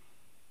beat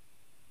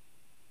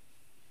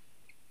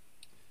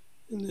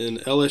them. And then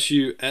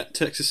LSU at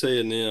Texas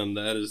A&M.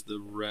 That is the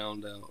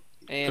round out.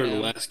 For the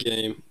last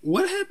game.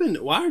 What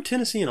happened? Why are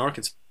Tennessee and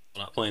Arkansas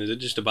not playing? Is it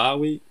just a bye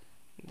week?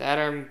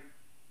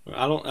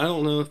 I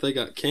don't know if they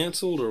got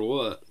canceled or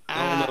what.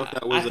 I don't know if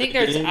that was. I think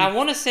there's. Game. I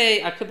want to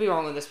say I could be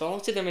wrong on this, but I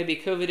want to say there may be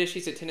COVID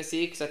issues at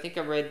Tennessee because I think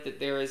I read that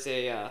there is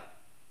a. I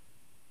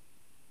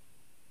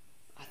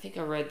think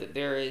I read that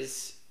there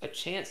is a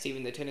chance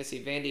even the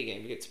Tennessee Vandy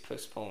game gets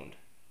postponed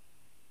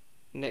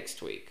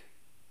next week.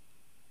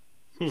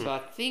 So I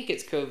think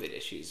it's COVID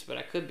issues, but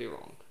I could be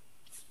wrong.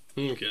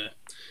 Okay,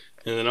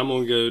 and then I'm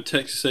gonna go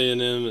Texas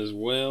A&M as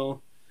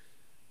well.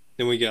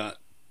 Then we got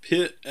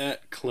Pitt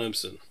at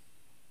Clemson.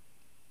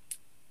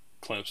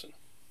 I'm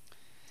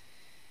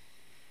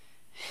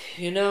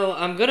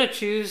going to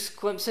choose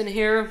Clemson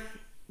here,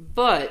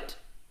 but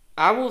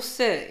I will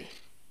say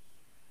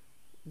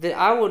that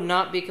I would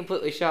not be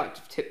completely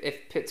shocked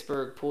if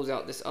Pittsburgh pulls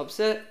out this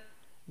upset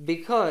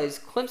because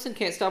Clemson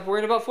can't stop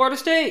worrying about Florida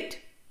State.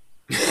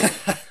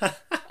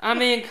 I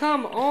mean,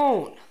 come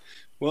on.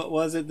 What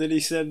was it that he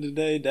said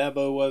today?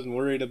 Dabo wasn't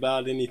worried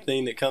about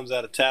anything that comes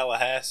out of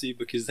Tallahassee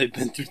because they've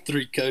been through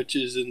 3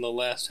 coaches in the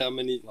last,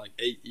 8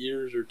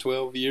 years or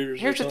 12 years?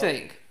 Here's the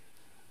thing.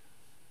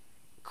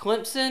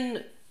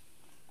 Clemson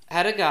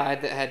had a guy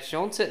that had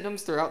shown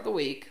symptoms throughout the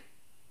week.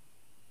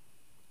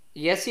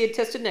 Yes, he had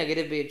tested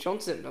negative, but he had shown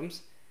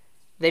symptoms.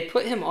 They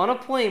put him on a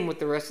plane with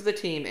the rest of the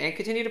team and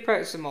continued to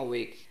practice him all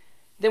week.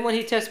 Then when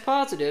he tests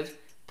positive,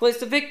 plays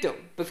the victim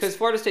because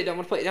Florida State don't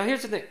want to play. Now,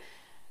 here's the thing.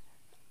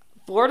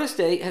 Florida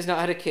State has not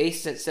had a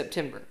case since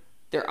September.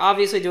 They're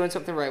obviously doing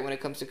something right when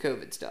it comes to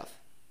COVID stuff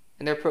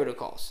and their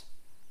protocols.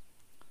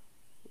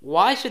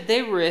 Why should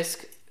they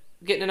risk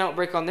getting an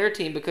outbreak on their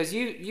team because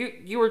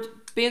you were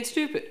being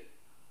stupid?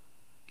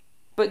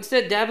 But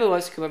instead, Dabo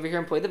has to come over here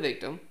and play the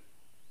victim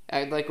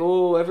act like,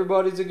 oh,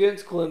 everybody's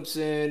against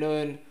Clemson,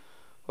 and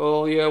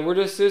oh yeah, we're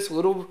just this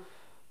little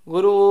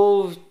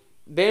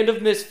band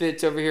of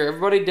misfits over here.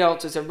 Everybody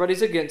doubts us.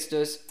 Everybody's against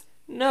us.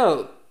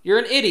 No, you're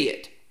an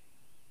idiot.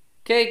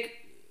 Okay,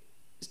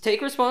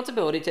 take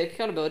responsibility, take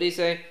accountability,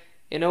 say,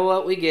 you know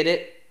what, we get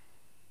it,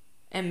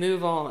 and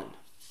move on.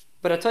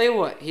 But I'll tell you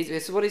what, this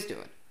is what he's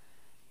doing.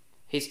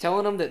 He's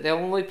telling them that they'll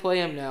only play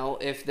him now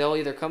if they'll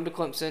either come to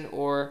Clemson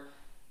or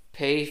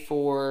pay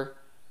for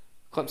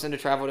Clemson to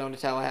travel down to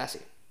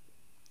Tallahassee.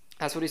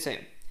 That's what he's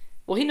saying.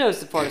 Well, he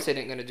knows the Florida State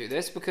ain't going to do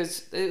this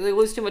because they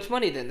lose too much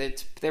money then.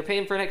 They're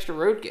paying for an extra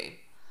road game.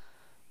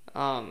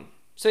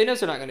 So he knows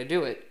they're not going to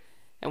do it.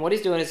 And what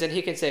he's doing is then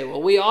he can say,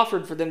 well, we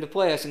offered for them to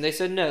play us, and they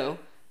said no.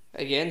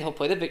 Again, he'll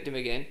play the victim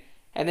again.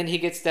 And then he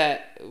gets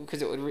that,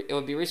 because it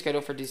would be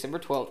rescheduled for December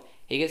 12th,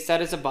 he gets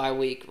that as a bye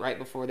week right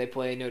before they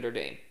play Notre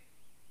Dame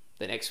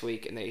the next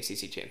week in the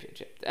ACC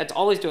Championship. That's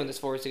all he's doing this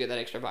for, is to get that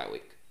extra bye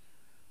week.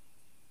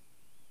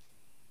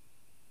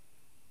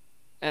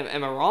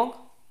 Am I wrong?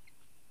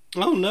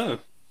 Oh, no.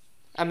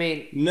 I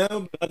mean...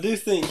 No, but I do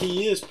think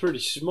he is pretty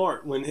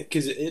smart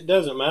because it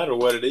doesn't matter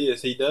what it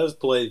is. He does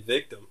play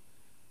victim.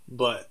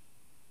 But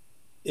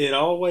it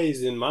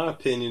always, in my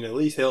opinion, at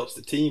least helps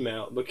the team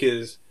out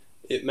because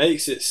it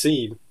makes it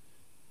seem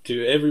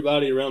to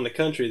everybody around the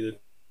country that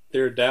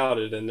they're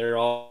doubted and they're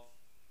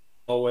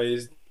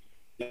always...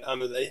 I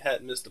mean, they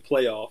hadn't missed a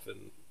playoff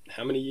in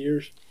how many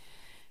years?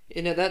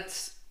 You know,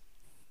 that's...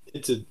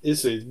 It's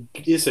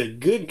a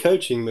good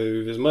coaching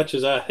move. As much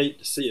as I hate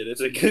to see it, it's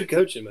a good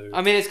coaching move.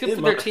 I mean, it's good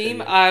for their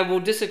team. I will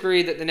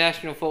disagree that the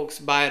national folks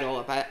buy it all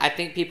up. I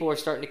think people are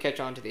starting to catch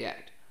on to the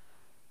act.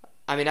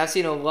 I mean, I've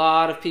seen a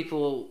lot of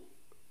people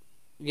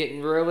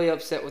getting really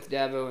upset with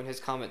Dabo and his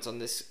comments on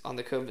the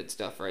COVID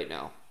stuff right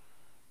now.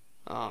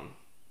 I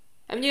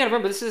mean, you got to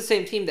remember, this is the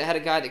same team that had a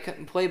guy that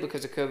couldn't play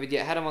because of COVID,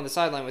 yet had him on the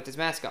sideline with his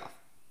mask off.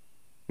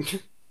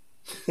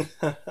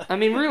 I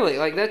mean, really,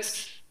 like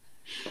that's.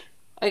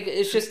 Like,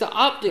 it's just the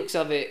optics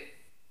of it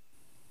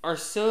are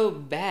so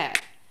bad.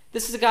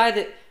 This is a guy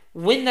that,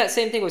 when that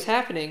same thing was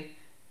happening,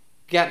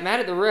 got mad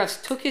at the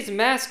refs, took his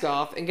mask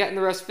off, and got in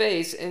the ref's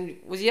face and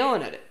was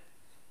yelling at it.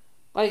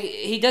 Like,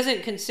 he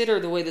doesn't consider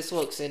the way this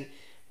looks. And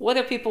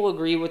whether people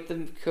agree with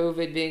the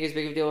COVID being as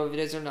big of a deal as it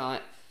is or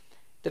not,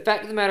 the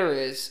fact of the matter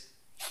is,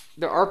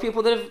 there are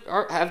people that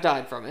have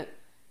died from it.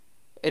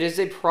 It is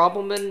a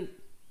problem in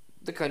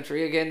the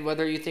country. Again,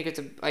 whether you think it's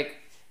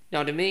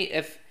now to me,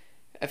 if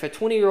a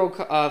 20-year-old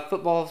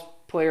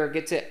football player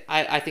gets it,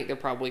 I think they're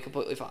probably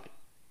completely fine.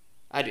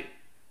 I do.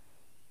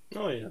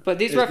 Oh yeah. But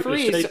these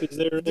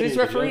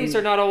referees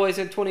are not always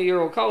in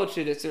 20-year-old college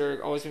students that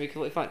are always going to be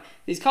completely fine.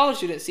 These college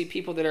students see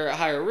people that are at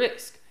higher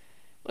risk.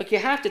 Like, you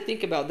have to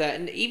think about that.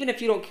 And even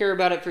if you don't care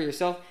about it for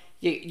yourself,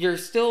 you're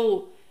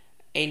still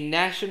a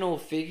national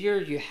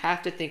figure. You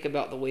have to think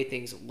about the way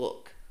things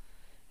look.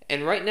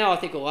 And right now, I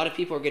think a lot of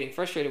people are getting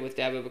frustrated with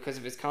Dabo because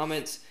of his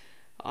comments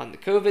on the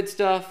COVID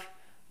stuff.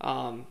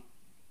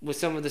 With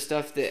some of the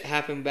stuff that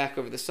happened back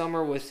over the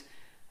summer with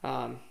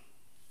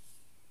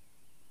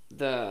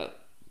the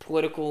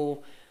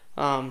political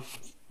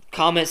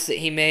comments that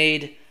he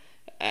made.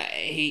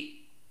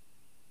 I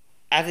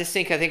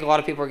think a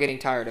lot of people are getting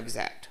tired of his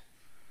act.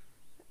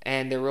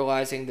 And they're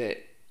realizing that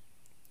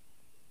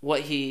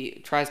what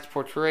he tries to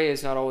portray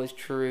is not always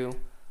true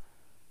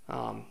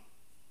and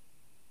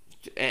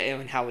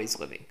how he's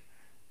living.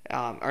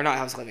 Or not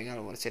how he's living, I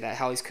don't want to say that,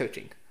 how he's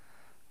coaching.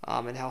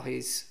 And how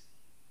he's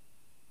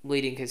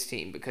leading his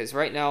team, because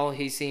right now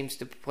he seems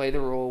to play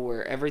the role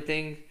where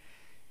everybody's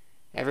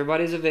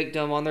a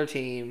victim on their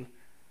team.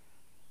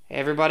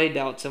 Everybody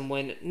doubts him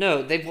when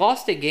no, they've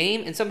lost a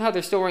game and somehow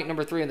they're still ranked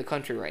number 3 in the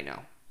country right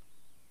now.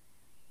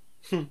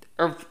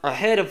 Or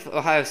ahead of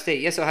Ohio State.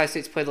 Yes, Ohio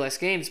State's played the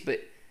last games, but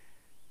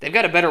they've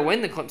got a better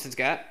win than Clemson's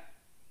got.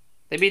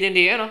 They beat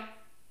Indiana,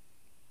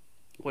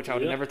 which I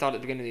would have never thought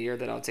at the beginning of the year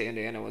that I would say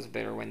Indiana was a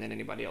better win than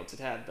anybody else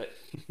had. But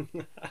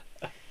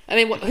I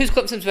mean, who's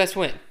Clemson's best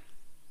win?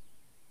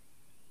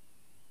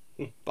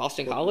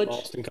 Boston College?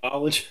 Boston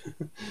College.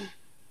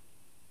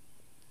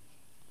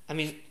 I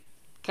mean,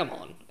 come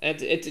on. And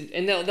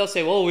they'll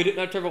say, well, we didn't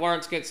have Trevor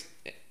Lawrence against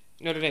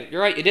Notre Dame.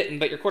 You're right, you didn't,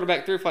 but your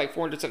quarterback threw for like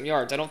 400-something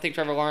yards. I don't think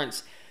Trevor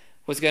Lawrence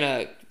was going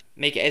to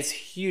make as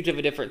huge of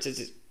a difference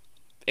as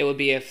it would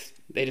be if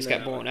they just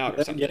got blown out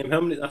or something. Game, how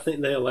many? I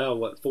think they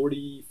allowed,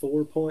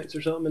 44 points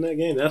or something in that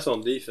game? That's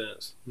on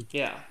defense.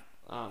 Yeah.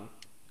 I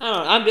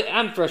don't know.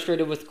 I'm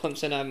frustrated with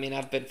Clemson. I mean,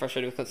 I've been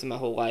frustrated with Clemson my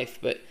whole life,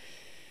 but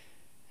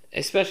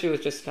especially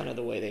with just kind of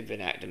the way they've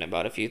been acting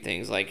about a few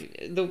things.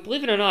 Like,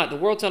 believe it or not, the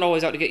world's not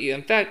always out to get you.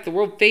 In fact, the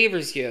world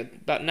favors you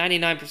about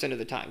 99% of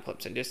the time,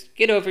 Clemson. Just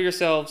get over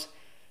yourselves.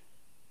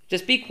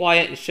 Just be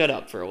quiet and shut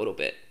up for a little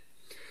bit.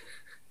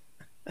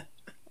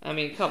 I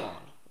mean, come on.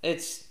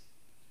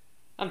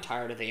 I'm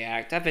tired of the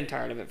act. I've been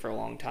tired of it for a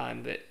long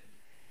time, but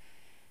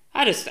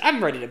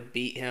I'm ready to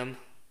beat him.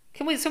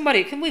 Can we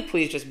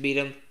please just beat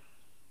him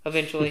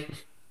eventually?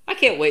 I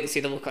can't wait to see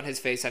the look on his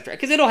face after,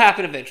 because it'll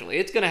happen eventually.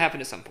 It's going to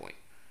happen at some point.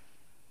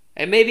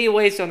 It may be a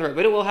ways down the road,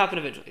 but it will happen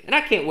eventually. And I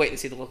can't wait to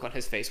see the look on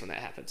his face when that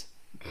happens.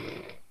 All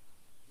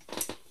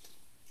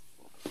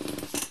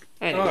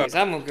right. Anyways,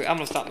 I'm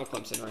gonna stop my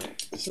Clemson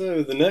right.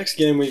 So the next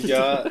game we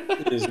got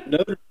is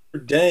Notre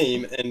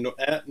Dame and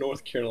at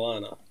North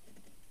Carolina.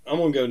 I'm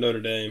gonna go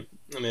Notre Dame.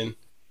 I mean,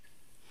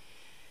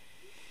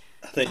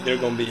 I think they're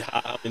gonna be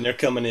high. I mean, they're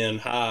coming in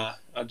high.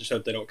 I just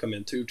hope they don't come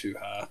in too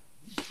high,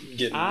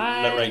 getting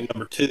that ranked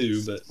number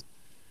 2. But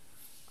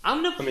I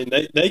mean,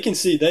 they can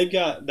see they've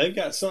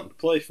got something to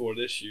play for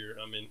this year.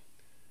 I mean,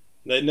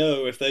 they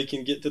know if they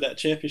can get to that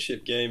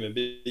championship game and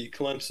beat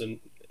Clemson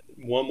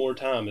one more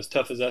time, as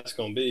tough as that's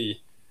gonna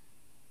be.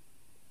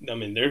 I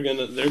mean, they're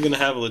gonna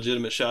have a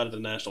legitimate shot at the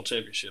national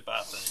championship.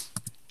 I think.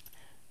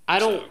 I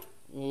don't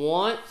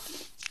want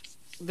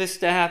this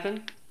to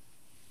happen,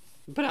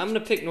 but I'm going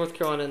to pick North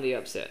Carolina in the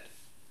upset.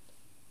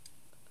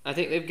 I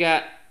think they've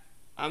got.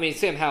 I mean,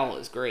 Sam Howell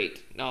is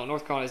great. No,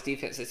 North Carolina's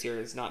defense this year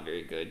is not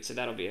very good, so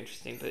that'll be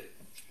interesting. But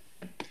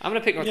I'm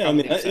going to pick North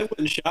Carolina. Yeah, I mean, it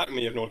wouldn't shock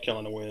me if North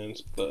Carolina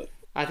wins, but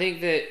I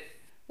think that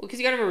because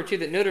you got to remember too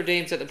that Notre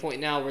Dame's at the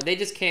point now where they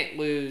just can't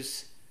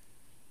lose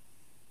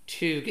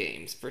 2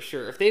 games for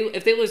sure. If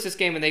they lose this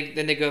game and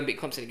then they go and beat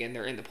Clemson again,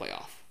 they're in the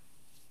playoff.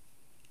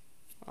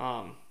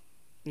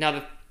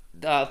 Now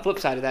the flip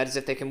side of that is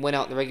if they can win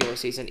out in the regular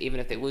season, even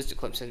if they lose to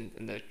Clemson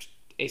in the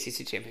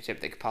ACC championship,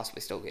 they could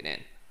possibly still get in.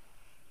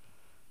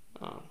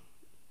 But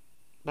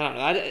I don't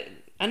know.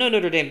 I know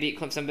Notre Dame beat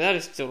Clemson, but I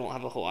just still don't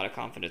have a whole lot of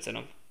confidence in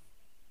them.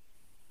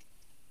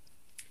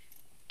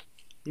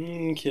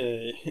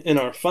 Okay. And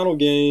our final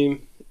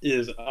game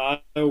is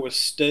Iowa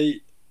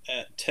State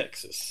at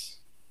Texas.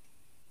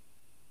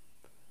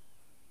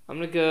 I'm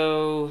gonna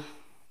go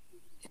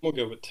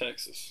with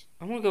Texas.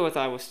 I'm gonna go with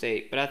Iowa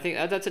State, but I think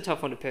that's a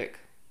tough one to pick.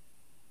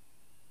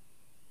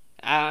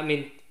 I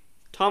mean,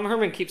 Tom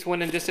Herman keeps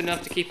winning just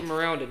enough to keep him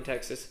around in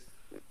Texas.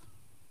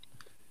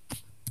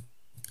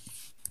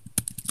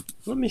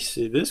 Let me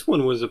see. This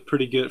one was a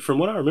pretty good. From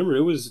what I remember,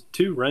 it was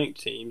 2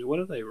 ranked teams. What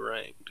are they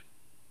ranked?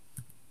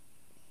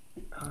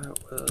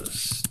 Iowa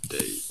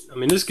State. I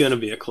mean, this is going to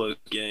be a close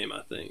game,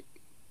 I think.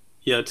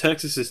 Yeah,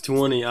 Texas is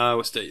 20,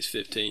 Iowa State's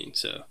 15,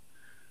 so.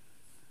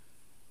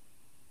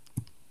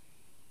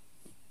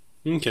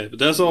 Okay, but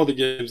that's all the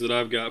games that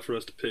I've got for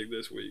us to pick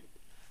this week.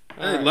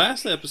 Hey, right.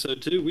 Last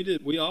episode too,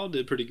 we all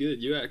did pretty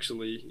good. You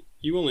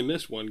only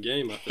missed 1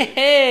 game, I think.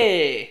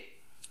 Hey,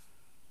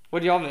 what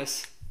did y'all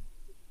miss?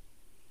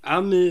 I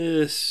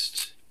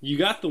missed. You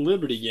got the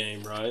Liberty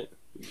game right,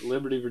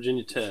 Liberty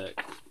Virginia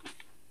Tech.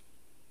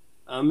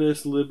 I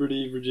missed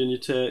Liberty Virginia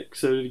Tech.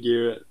 So did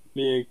Garrett.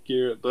 Me and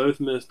Garrett both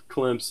missed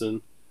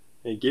Clemson,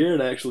 and Garrett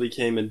actually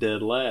came in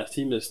dead last.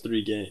 He missed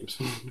 3 games.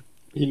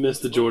 He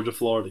missed the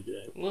Georgia-Florida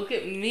game. Look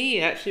at me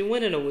actually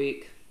winning a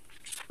week.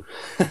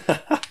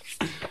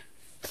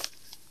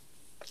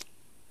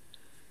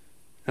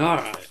 All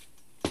right.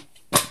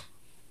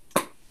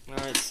 All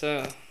right,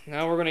 so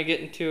now we're going to get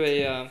into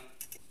a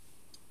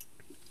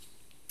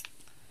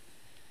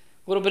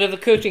little bit of a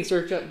coaching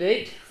search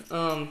update.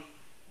 1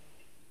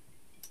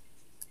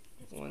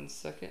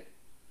 second.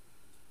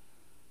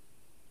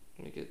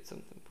 Let me get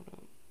something put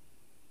up.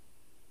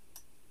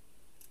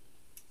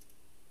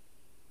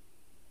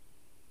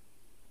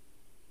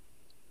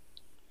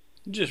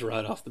 Just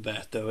right off the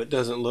bat, though, it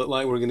doesn't look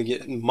like we're going to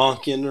get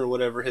Monken or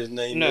whatever his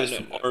name is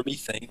from Army.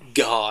 Thank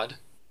God.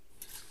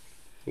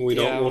 We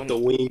don't want the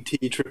wing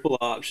T triple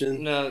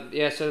option. No,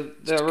 yeah. So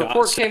the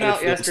report came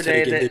out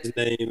yesterday that his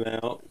name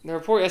out. The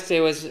report yesterday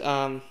was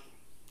I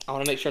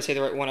want to make sure I say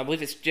the right one. I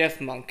believe it's Jeff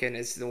Monken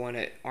is the one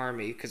at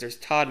Army because there's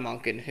Todd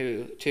Monken he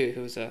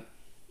used to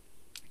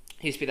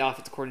be the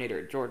offensive coordinator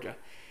at Georgia.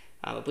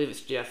 I believe it's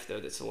Jeff though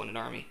that's the one at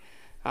Army.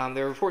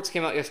 The reports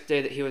came out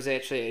yesterday that he was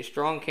actually a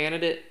strong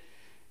candidate.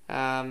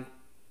 And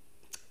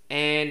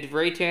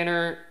Ray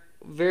Tanner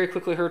very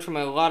quickly heard from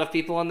a lot of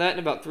people on that, and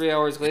about 3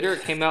 hours later,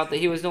 it came out that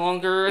he was no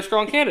longer a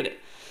strong candidate.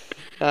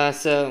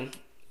 So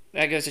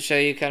that goes to show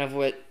you kind of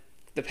what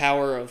the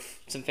power of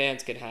some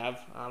fans could have.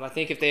 I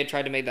think if they had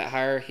tried to make that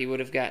higher, he would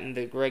have gotten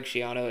the Greg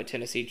Schiano at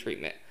Tennessee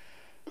treatment.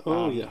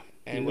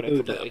 And would have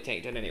completely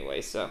tanked it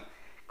anyway. So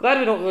glad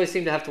we don't really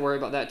seem to have to worry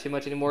about that too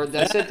much anymore.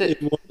 That is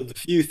one of the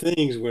few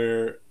things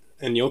where,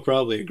 and you'll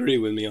probably agree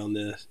with me on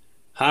this,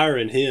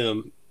 hiring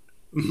him,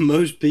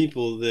 most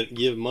people that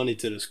give money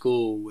to the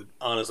school would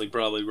honestly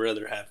probably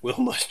rather have Will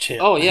Muschamp.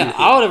 Oh, yeah.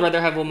 I would have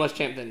rather have Will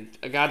Muschamp than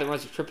a guy that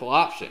runs a triple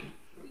option.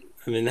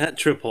 I mean, that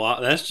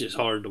that's just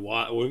hard to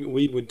watch.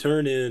 We would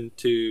turn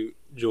into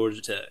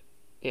Georgia Tech.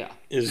 Yeah.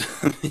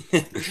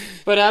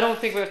 But I don't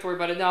think we have to worry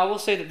about it. Now, I will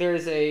say that there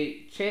is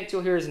a chance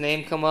you'll hear his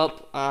name come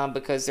up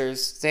because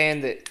there's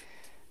saying that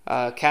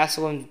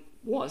Castleman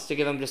wants to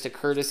give him just a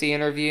courtesy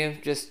interview,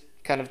 just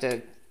kind of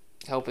to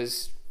help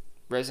his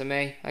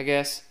resume, I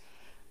guess.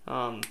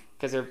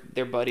 Because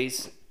they're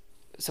buddies.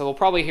 So we'll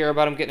probably hear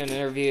about him getting an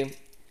interview.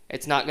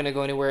 It's not going to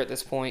go anywhere at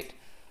this point.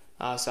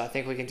 So I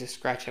think we can just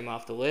scratch him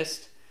off the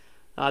list.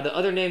 The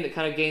other name that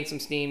kind of gained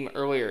some steam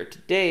earlier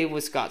today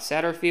was Scott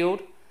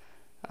Satterfield.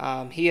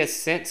 He has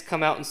since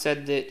come out and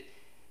said that,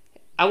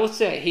 I will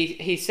say,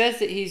 he says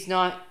that he's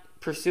not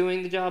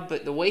pursuing the job,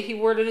 but the way he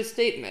worded his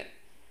statement,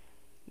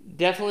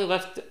 definitely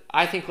left.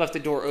 I think left the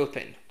door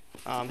open.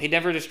 He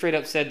never just straight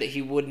up said that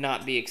he would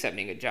not be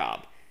accepting a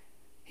job.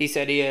 He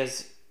said he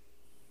is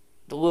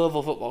the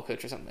Louisville football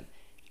coach or something.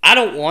 I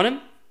don't want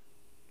him.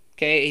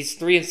 Okay, he's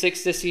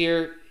 3-6 this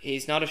year.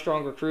 He's not a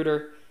strong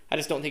recruiter. I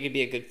just don't think he'd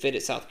be a good fit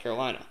at South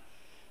Carolina.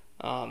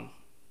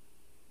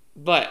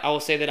 But I will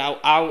say that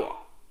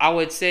I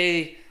would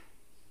say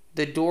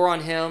the door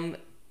on him,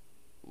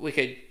 we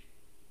could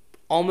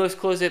almost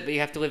close it, but you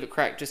have to leave it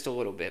cracked just a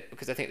little bit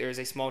because I think there is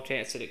a small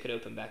chance that it could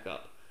open back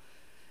up.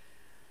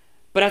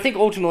 But I think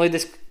ultimately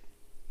this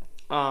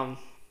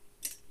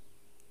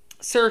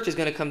search is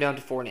going to come down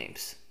to 4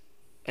 names.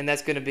 And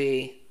that's going to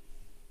be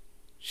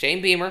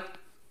Shane Beamer,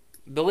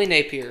 Billy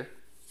Napier,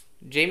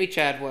 Jamie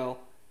Chadwell,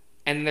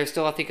 and there's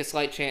still, I think, a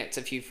slight chance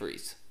of Hugh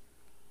Freeze.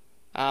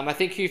 I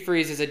think Hugh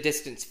Freeze is a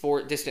distant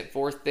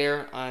fourth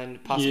there on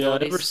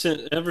possibilities.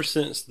 Yeah, ever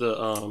since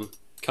the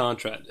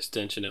contract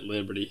extension at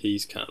Liberty,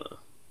 he's kind of...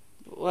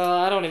 Well,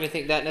 I don't even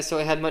think that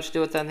necessarily had much to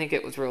do with that. I think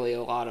it was really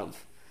a lot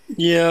of...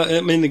 Yeah,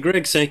 I mean, the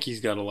Greg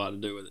Sankey's got a lot to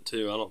do with it,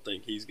 too. I don't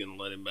think he's going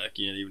to let him back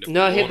in, even if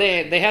No,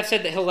 they have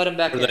said that he'll let him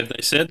back in.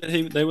 They said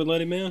that they would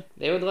let him in?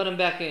 They would let him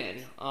back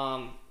in.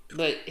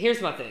 But here's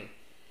my thing.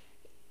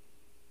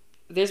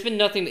 There's been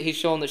nothing that he's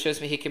shown that shows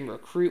me he can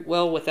recruit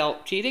well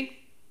without cheating.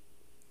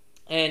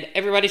 And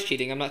everybody's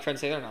cheating. I'm not trying to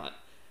say they're not.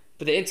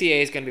 But the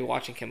NCAA is going to be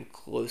watching him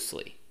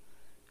closely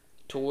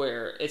to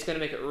where it's going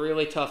to make it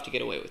really tough to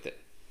get away with it.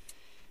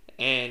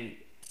 And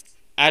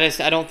I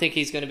don't think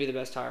he's going to be the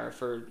best hire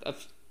for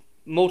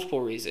multiple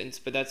reasons,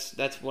 but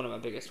that's one of my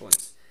biggest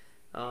ones.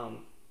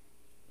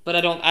 But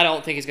I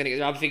don't think he's going to get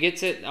the job. If he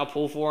gets it, I'll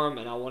pull for him,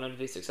 and I want him to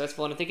be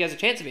successful. And I think he has a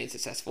chance of being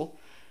successful.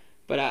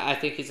 But I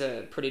think he's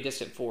a pretty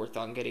distant fourth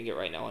on getting it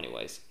right now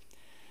anyways.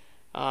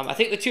 I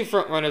think the 2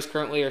 front runners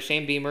currently are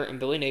Shane Beamer and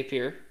Billy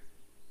Napier,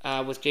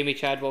 with Jamie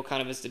Chadwell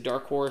kind of as the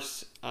dark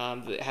horse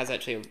that has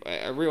actually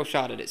a real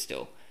shot at it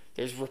still.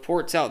 There's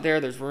reports out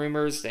there, there's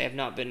rumors, they have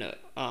not been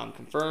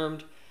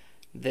confirmed,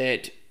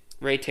 that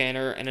Ray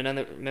Tanner and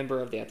another member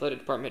of the athletic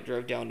department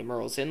drove down to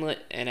Murrells Inlet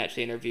and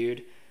actually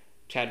interviewed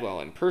Chadwell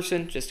in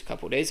person just a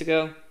couple days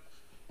ago.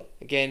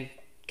 Again,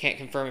 can't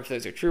confirm if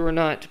those are true or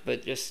not,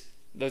 but just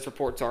those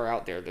reports are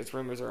out there. Those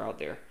rumors are out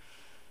there.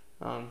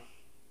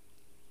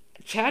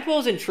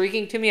 Chadwell's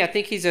intriguing to me. I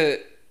think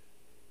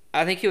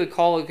he would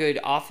call a good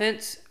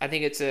offense. I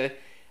think it's a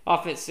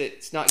offense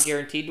that's not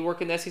guaranteed to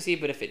work in the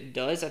SEC, but if it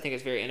does, I think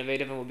it's very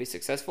innovative and will be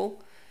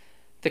successful.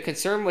 The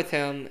concern with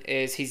him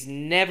is he's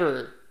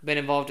never been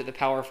involved at the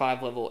Power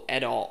 5 level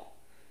at all.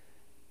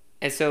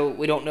 And so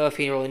we don't know if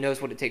he really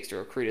knows what it takes to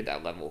recruit at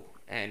that level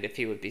and if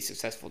he would be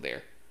successful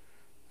there.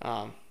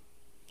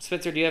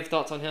 Spencer, do you have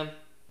thoughts on him?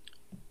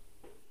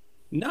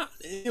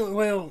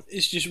 Well,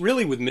 it's just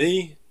really with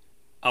me,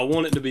 I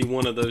want it to be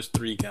one of those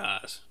 3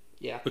 guys.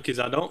 Yeah. Because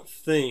I don't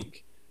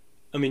think...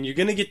 I mean, you're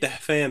going to get the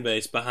fan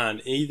base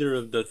behind either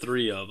of the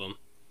 3 of them.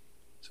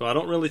 So I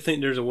don't really think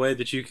there's a way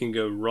that you can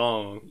go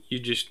wrong.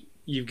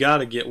 You've got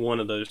to get one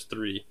of those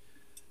 3.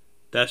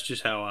 That's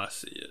just how I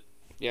see it.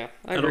 Yeah,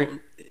 I agree.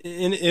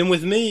 And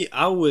with me,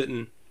 I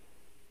would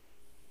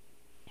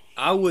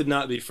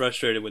not be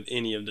frustrated with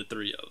any of the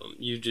 3 of them.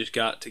 You've just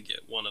got to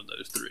get one of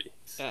those 3.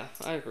 Yeah,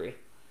 I agree.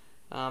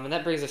 And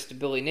that brings us to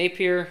Billy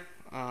Napier.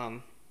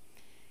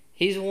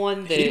 He's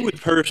one that... He would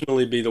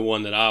personally be the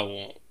one that I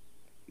want.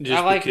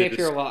 I like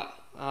Napier a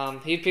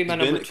lot. He'd be my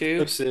number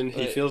 2. Clemson,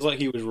 he feels like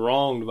he was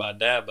wronged by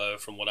Dabo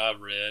from what I've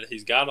read.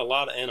 He's got a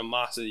lot of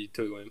animosity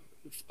to him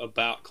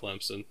about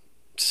Clemson.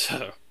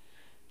 So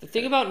the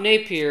thing about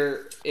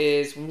Napier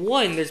is,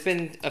 one, there's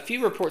been a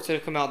few reports that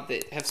have come out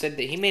that have said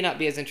that he may not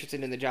be as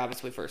interested in the job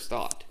as we first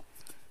thought.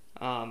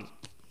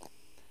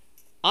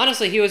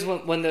 Honestly, he was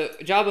when the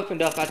job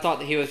opened up, I thought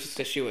that he was just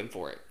a shoo-in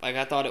for it. Like,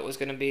 I thought it was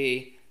going to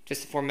be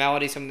just a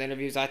formality. Some of the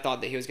interviews, I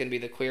thought that he was going to be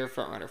the clear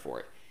front runner for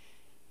it.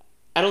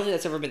 I don't think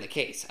that's ever been the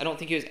case. I don't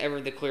think he was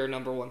ever the clear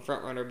number 1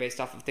 front runner based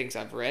off of things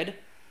I've read.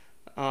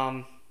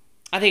 I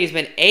think he's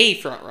been a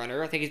front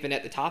runner. I think he's been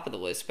at the top of the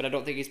list, but I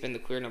don't think he's been the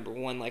clear number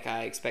 1 like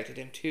I expected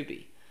him to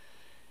be.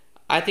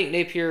 I think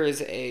Napier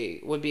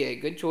would be a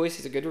good choice.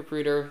 He's a good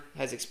recruiter,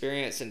 has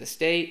experience in the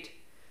state.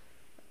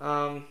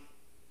 I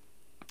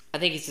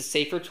think he's a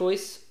safer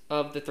choice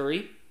of the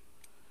 3.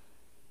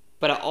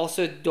 But I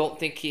also don't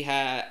think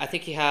I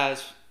think he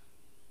has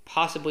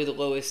possibly the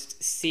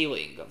lowest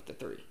ceiling of the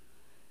 3.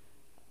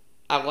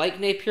 I like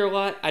Napier a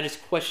lot. I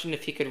just question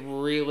if he could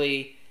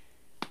really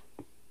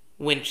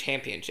win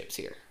championships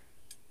here.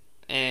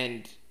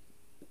 And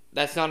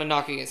that's not a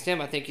knock against him.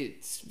 I think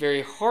it's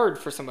very hard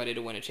for somebody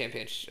to win a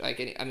championship.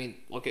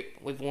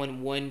 We've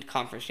won 1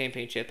 conference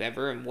championship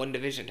ever and 1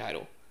 division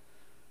title.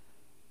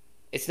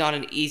 It's not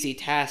an easy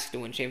task to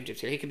win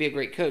championships here. He could be a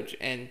great coach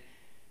and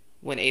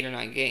win 8 or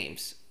 9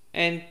 games.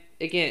 And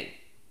again,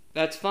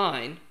 that's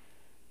fine.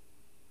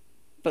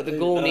 But the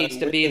goal needs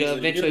to be to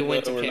eventually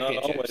win some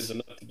championships. Not always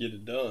enough to get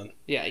it done.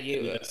 Yeah,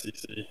 in the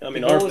SEC. I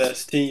mean, our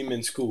best team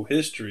in school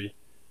history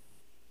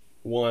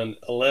won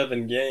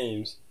 11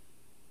 games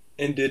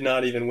and did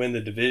not even win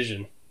the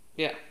division.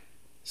 Yeah.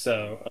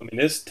 So, I mean,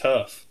 it's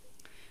tough.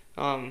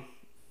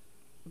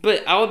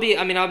 But I'll be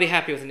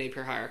happy with a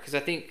Napier hire because I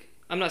think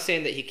I'm not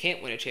saying that he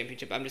can't win a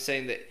championship. I'm just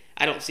saying that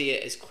I don't see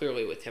it as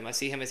clearly with him. I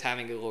see him as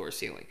having a lower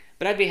ceiling.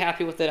 But I'd be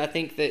happy with it. I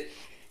think that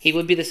he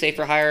would be the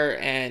safer hire,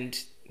 and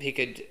he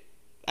could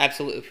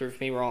absolutely prove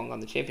me wrong on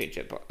the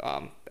championship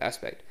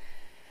aspect.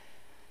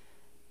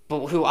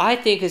 But who I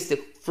think is the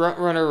front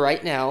runner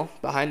right now,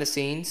 behind the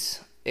scenes,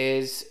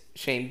 is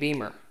Shane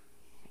Beamer.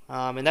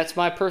 And that's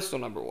my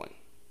personal number one.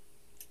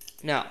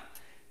 Now,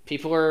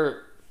 people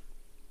are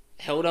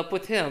held up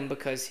with him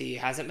because he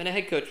hasn't been a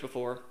head coach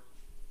before,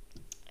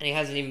 and he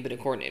hasn't even been a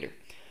coordinator.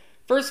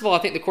 First of all, I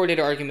think the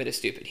coordinator argument is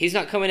stupid. He's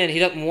not coming in, he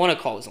doesn't want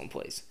to call his own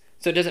plays.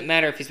 So it doesn't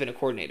matter if he's been a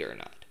coordinator or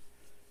not.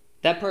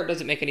 That part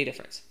doesn't make any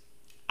difference.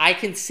 I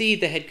can see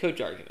the head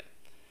coach argument.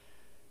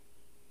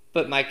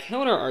 But my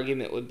counter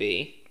argument would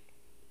be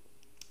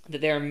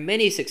that there are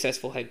many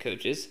successful head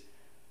coaches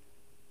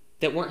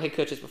that weren't head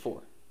coaches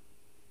before.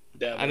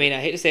 Dabo. I mean,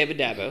 I hate to say it, but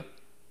Dabo.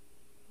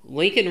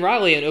 Lincoln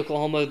Riley in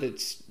Oklahoma,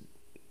 that's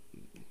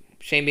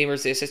Shane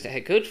Beamer's the assistant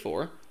head coach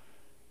for.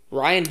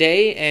 Ryan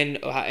Day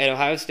at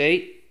Ohio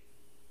State.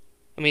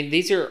 I mean,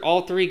 these are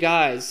all three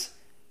guys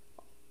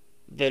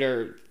that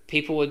are,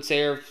 people would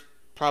say, are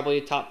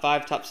probably top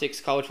 5, top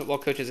 6 college football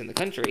coaches in the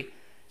country.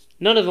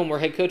 None of them were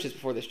head coaches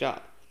before this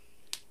job.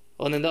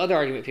 Well, and then the other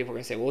argument people are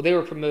going to say, well, they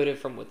were promoted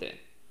from within.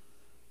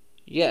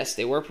 Yes,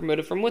 they were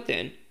promoted from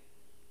within.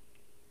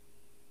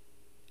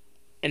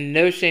 And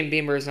no, Shane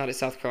Beamer is not at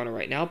South Carolina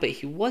right now, but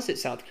he was at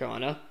South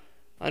Carolina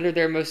under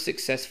their most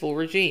successful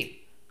regime,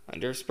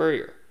 under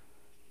Spurrier.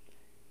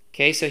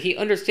 Okay, so he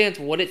understands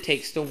what it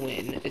takes to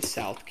win at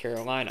South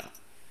Carolina.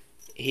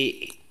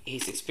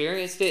 He's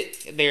experienced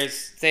it.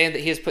 There's saying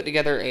that he has put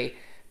together a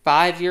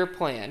 5-year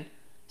plan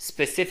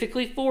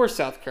specifically for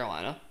South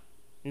Carolina,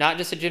 not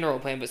just a general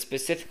plan, but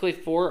specifically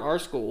for our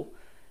school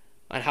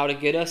on how to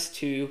get us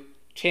to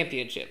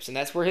championships. And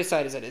that's where his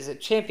side is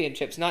at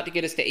championships, not to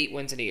get us to 8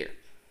 wins in a year.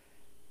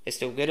 It's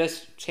to get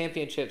us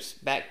championships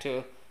back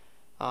to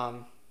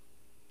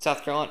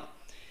South Carolina.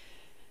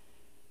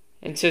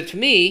 And so to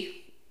me,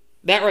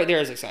 that right there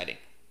is exciting.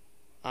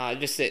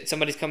 Just that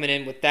somebody's coming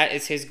in with that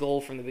as his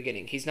goal from the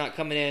beginning. He's not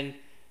coming in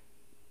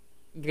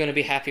going to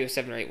be happy with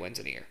 7 or 8 wins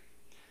in a year.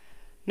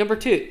 Number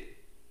 2,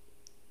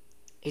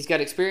 he's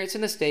got experience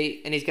in the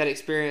state, and he's got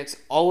experience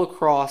all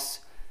across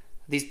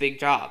these big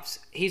jobs.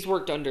 He's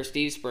worked under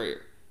Steve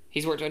Spurrier.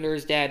 He's worked under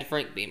his dad,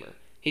 Frank Beamer.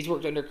 He's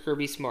worked under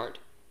Kirby Smart.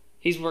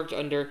 He's worked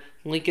under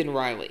Lincoln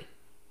Riley.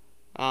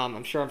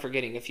 I'm sure I'm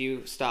forgetting a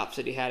few stops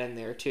that he had in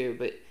there too,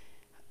 but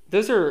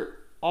those are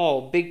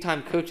all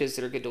big-time coaches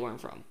that are good to learn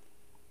from.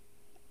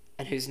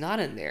 And who's not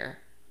in there,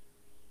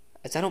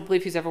 as I don't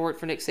believe he's ever worked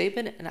for Nick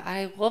Saban, and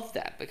I love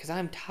that because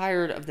I'm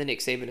tired of the Nick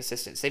Saban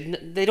assistants.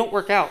 They don't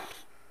work out.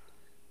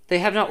 They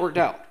have not worked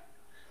out.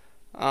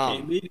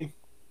 Can't beat him.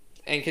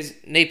 And because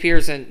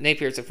Napier's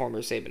a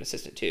former Saban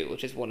assistant too,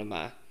 which is one of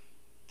my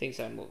things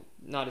that I'm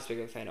not as big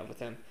of a fan of with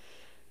him.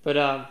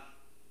 But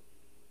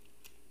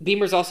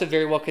Beamer's also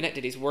very well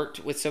connected. He's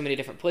worked with so many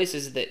different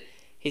places that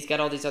he's got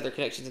all these other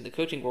connections in the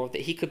coaching world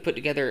that he could put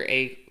together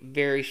a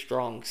very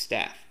strong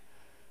staff.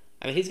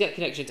 I mean, he's got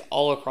connections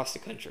all across the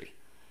country.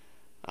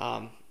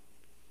 But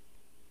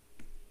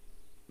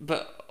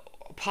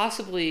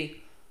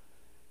possibly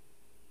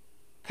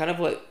kind of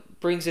what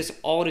brings this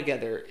all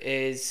together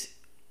is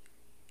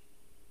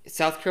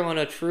South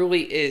Carolina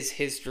truly is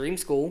his dream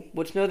school,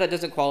 which no, that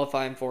doesn't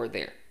qualify him for it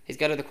there. He's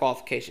got other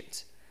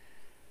qualifications.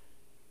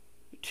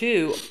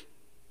 2,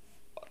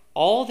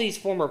 all these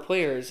former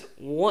players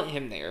want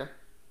him there.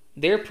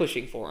 They're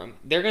pushing for him.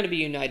 They're going to be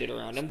united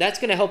around him. That's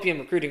going to help you in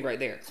recruiting right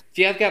there. If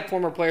you have got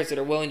former players that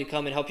are willing to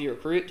come and help you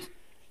recruit,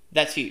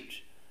 that's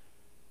huge.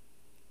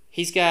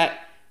 He's got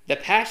the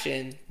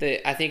passion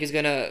that I think is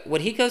going to,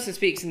 when he goes and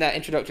speaks in that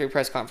introductory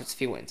press conference if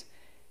he wins,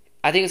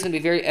 I think it's going to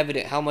be very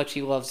evident how much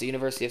he loves the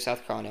University of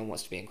South Carolina and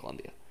wants to be in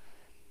Columbia.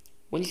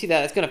 When you see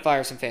that, it's going to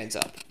fire some fans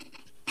up.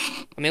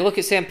 I mean, look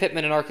at Sam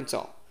Pittman in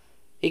Arkansas.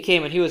 He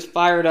came and he was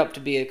fired up to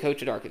be a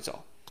coach at Arkansas.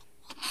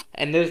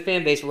 And their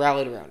fan base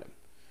rallied around him.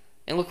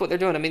 And look what they're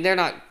doing. I mean, they're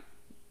not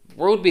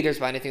world beaters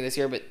by anything this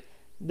year, but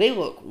they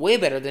look way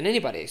better than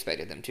anybody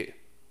expected them to.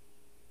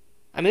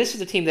 I mean, this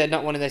is a team that had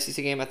not won an SEC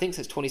game, I think,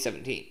 since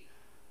 2017.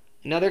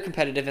 And now they're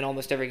competitive in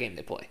almost every game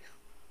they play.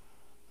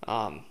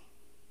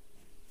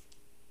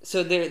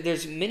 So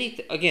there's many,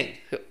 again,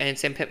 and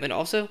Sam Pittman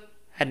also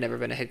had never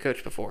been a head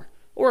coach before.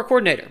 Or a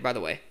coordinator, by the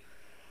way.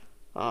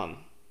 I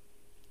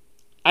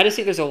just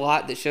think there's a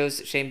lot that shows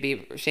that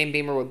Shane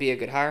Beamer would be a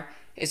good hire.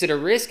 Is it a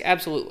risk?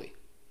 Absolutely.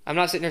 I'm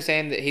not sitting there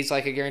saying that he's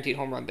like a guaranteed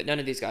home run, but none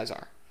of these guys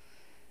are.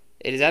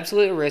 It is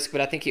absolutely a risk,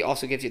 but I think he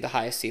also gives you the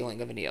highest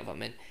ceiling of any of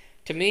them. And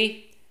to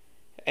me,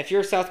 if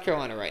you're South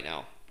Carolina right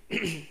now,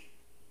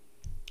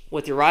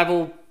 with your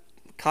rival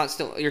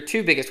your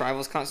 2 biggest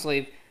rivals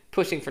constantly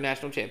pushing for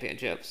national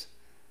championships,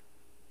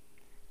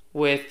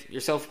 with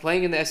yourself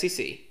playing in the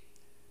SEC,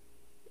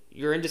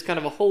 you're in just kind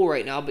of a hole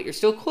right now, but you're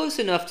still close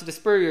enough to the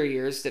Spurrier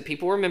years that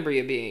people remember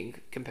you being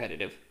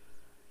competitive.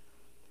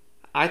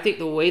 I think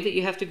the way that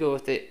you have to go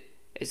with it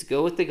is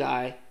go with the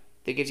guy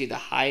that gives you the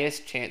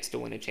highest chance to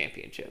win a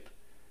championship.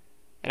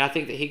 And I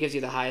think that he gives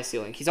you the highest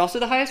ceiling. He's also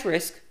the highest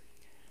risk.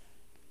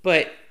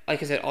 But,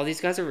 like I said, all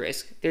these guys are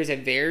risk. There's a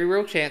very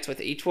real chance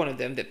with each one of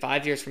them that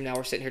 5 years from now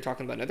we're sitting here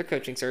talking about another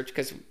coaching search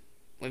because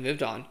we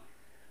moved on.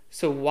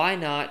 So why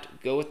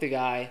not go with the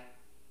guy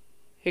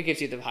who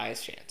gives you the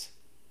highest chance?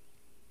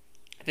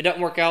 If it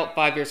doesn't work out,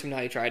 5 years from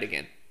now you try it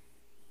again.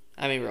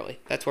 I mean, really,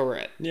 that's where we're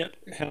at. Yeah,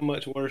 how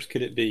much worse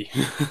could it be?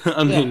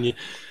 I mean,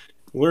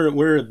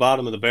 we're at the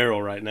bottom of the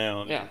barrel right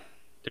now. Yeah.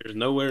 There's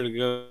nowhere to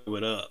go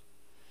but up.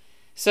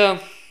 So,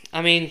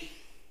 I mean,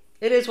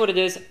 it is what it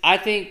is. I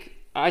think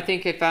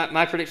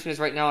my prediction is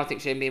right now, I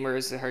think Shane Beamer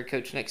is the head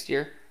coach next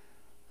year.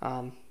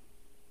 And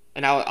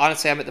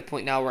honestly, I'm at the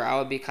point now where I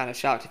would be kind of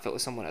shocked if it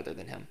was someone other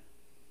than him.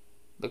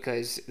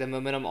 Because the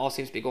momentum all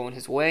seems to be going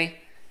his way.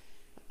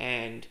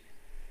 And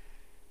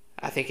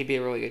I think he'd be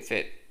a really good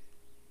fit.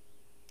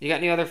 You got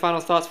any other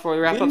final thoughts before we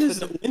wrap up?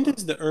 When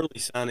does the early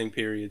signing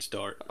period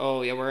start?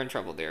 Oh, yeah, we're in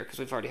trouble there because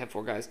we've already had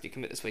 4 guys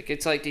decommit this week.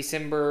 It's like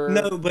December.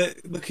 No,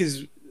 but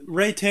because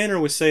Ray Tanner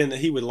was saying that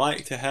he would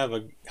like to have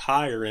a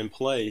hire in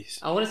place.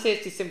 I want to say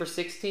it's December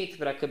 16th,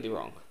 but I could be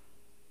wrong.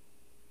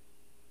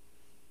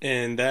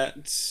 And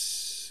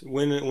that's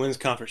when's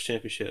conference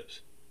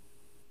championships?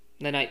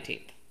 The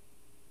 19th.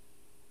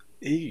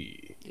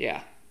 Ew.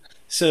 Yeah.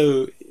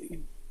 So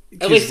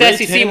at least the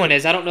SEC one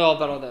is. I don't know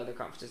about all the other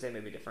conferences. They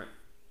may be different.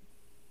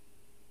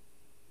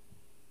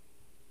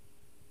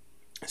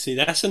 See,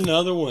 that's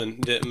another one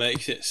that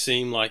makes it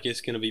seem like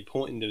it's going to be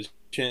pointing to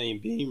Shane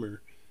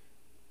Beamer.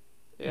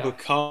 Yeah.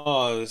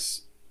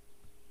 Because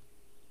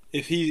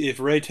if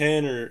Ray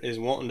Tanner is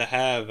wanting to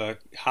have a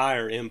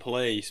hire in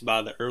place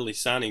by the early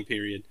signing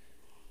period,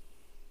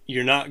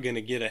 you're not going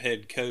to get a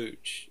head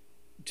coach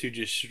to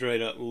just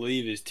straight up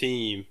leave his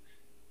team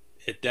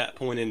at that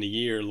point in the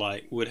year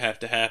like would have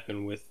to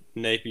happen with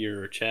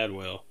Napier or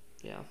Chadwell.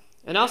 Yeah.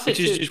 And I'll say, which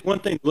is just one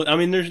thing. I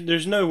mean,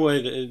 there's no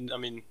way that, I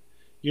mean,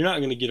 you're not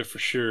going to get a for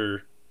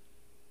sure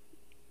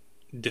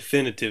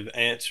definitive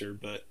answer,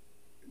 but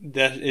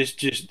that's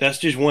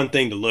just one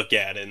thing to look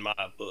at in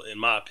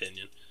my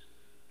opinion.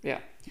 Yeah.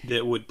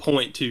 That would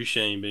point to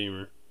Shane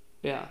Beamer.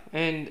 Yeah,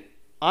 and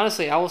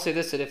honestly, I will say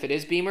this: that if it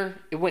is Beamer,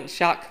 it wouldn't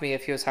shock me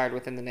if he was hired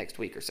within the next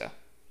week or so.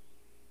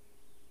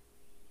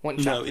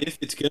 Wouldn't shock me.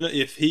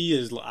 If he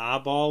is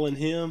eyeballing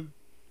him,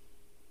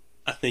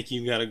 I think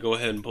you've got to go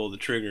ahead and pull the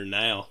trigger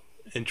now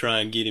and try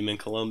and get him in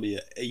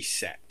Columbia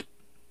ASAP.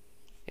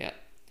 Yeah.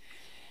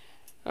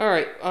 All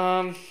right.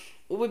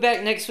 We'll be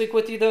back next week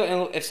with you, though.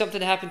 And if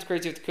something happens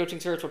crazy with the coaching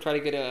search, we'll try to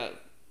get a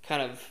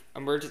kind of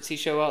emergency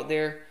show out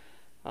there.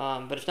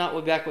 But if not,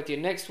 we'll be back with you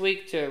next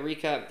week to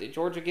recap the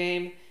Georgia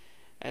game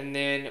and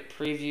then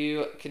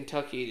preview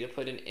Kentucky to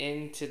put an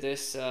end to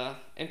this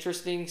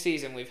interesting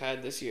season we've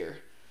had this year.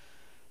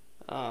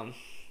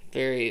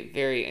 Very,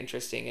 very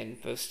interesting in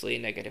mostly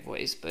negative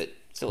ways, but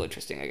still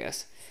interesting, I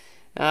guess.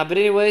 But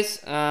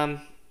anyways,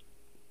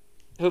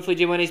 hopefully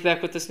G-Money's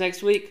back with us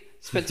next week.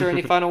 Spencer,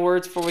 any final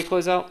words before we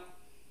close out?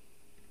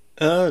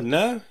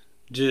 No.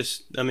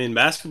 Just, I mean,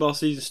 basketball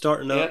season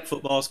starting up. Yep.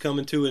 Football's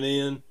coming to an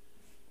end.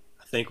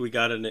 I think we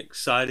got an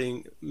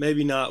exciting,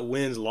 maybe not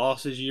wins,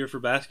 losses year for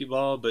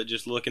basketball, but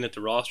just looking at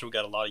the roster, we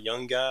got a lot of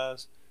young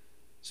guys.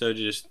 So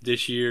just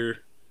this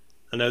year,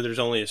 I know there's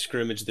only a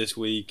scrimmage this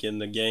week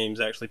and the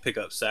games actually pick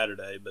up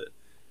Saturday, but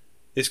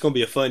it's going to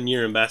be a fun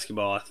year in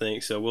basketball, I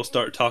think. So we'll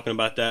start talking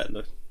about that in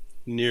the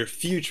near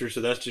future.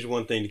 So that's just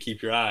one thing to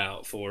keep your eye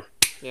out for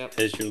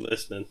as you're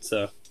listening.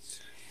 So,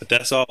 but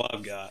that's all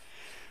I've got.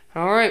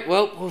 All right.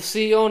 Well, we'll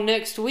see you all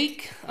next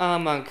week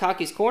on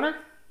Cocky's Corner.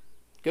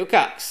 Go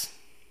Cox.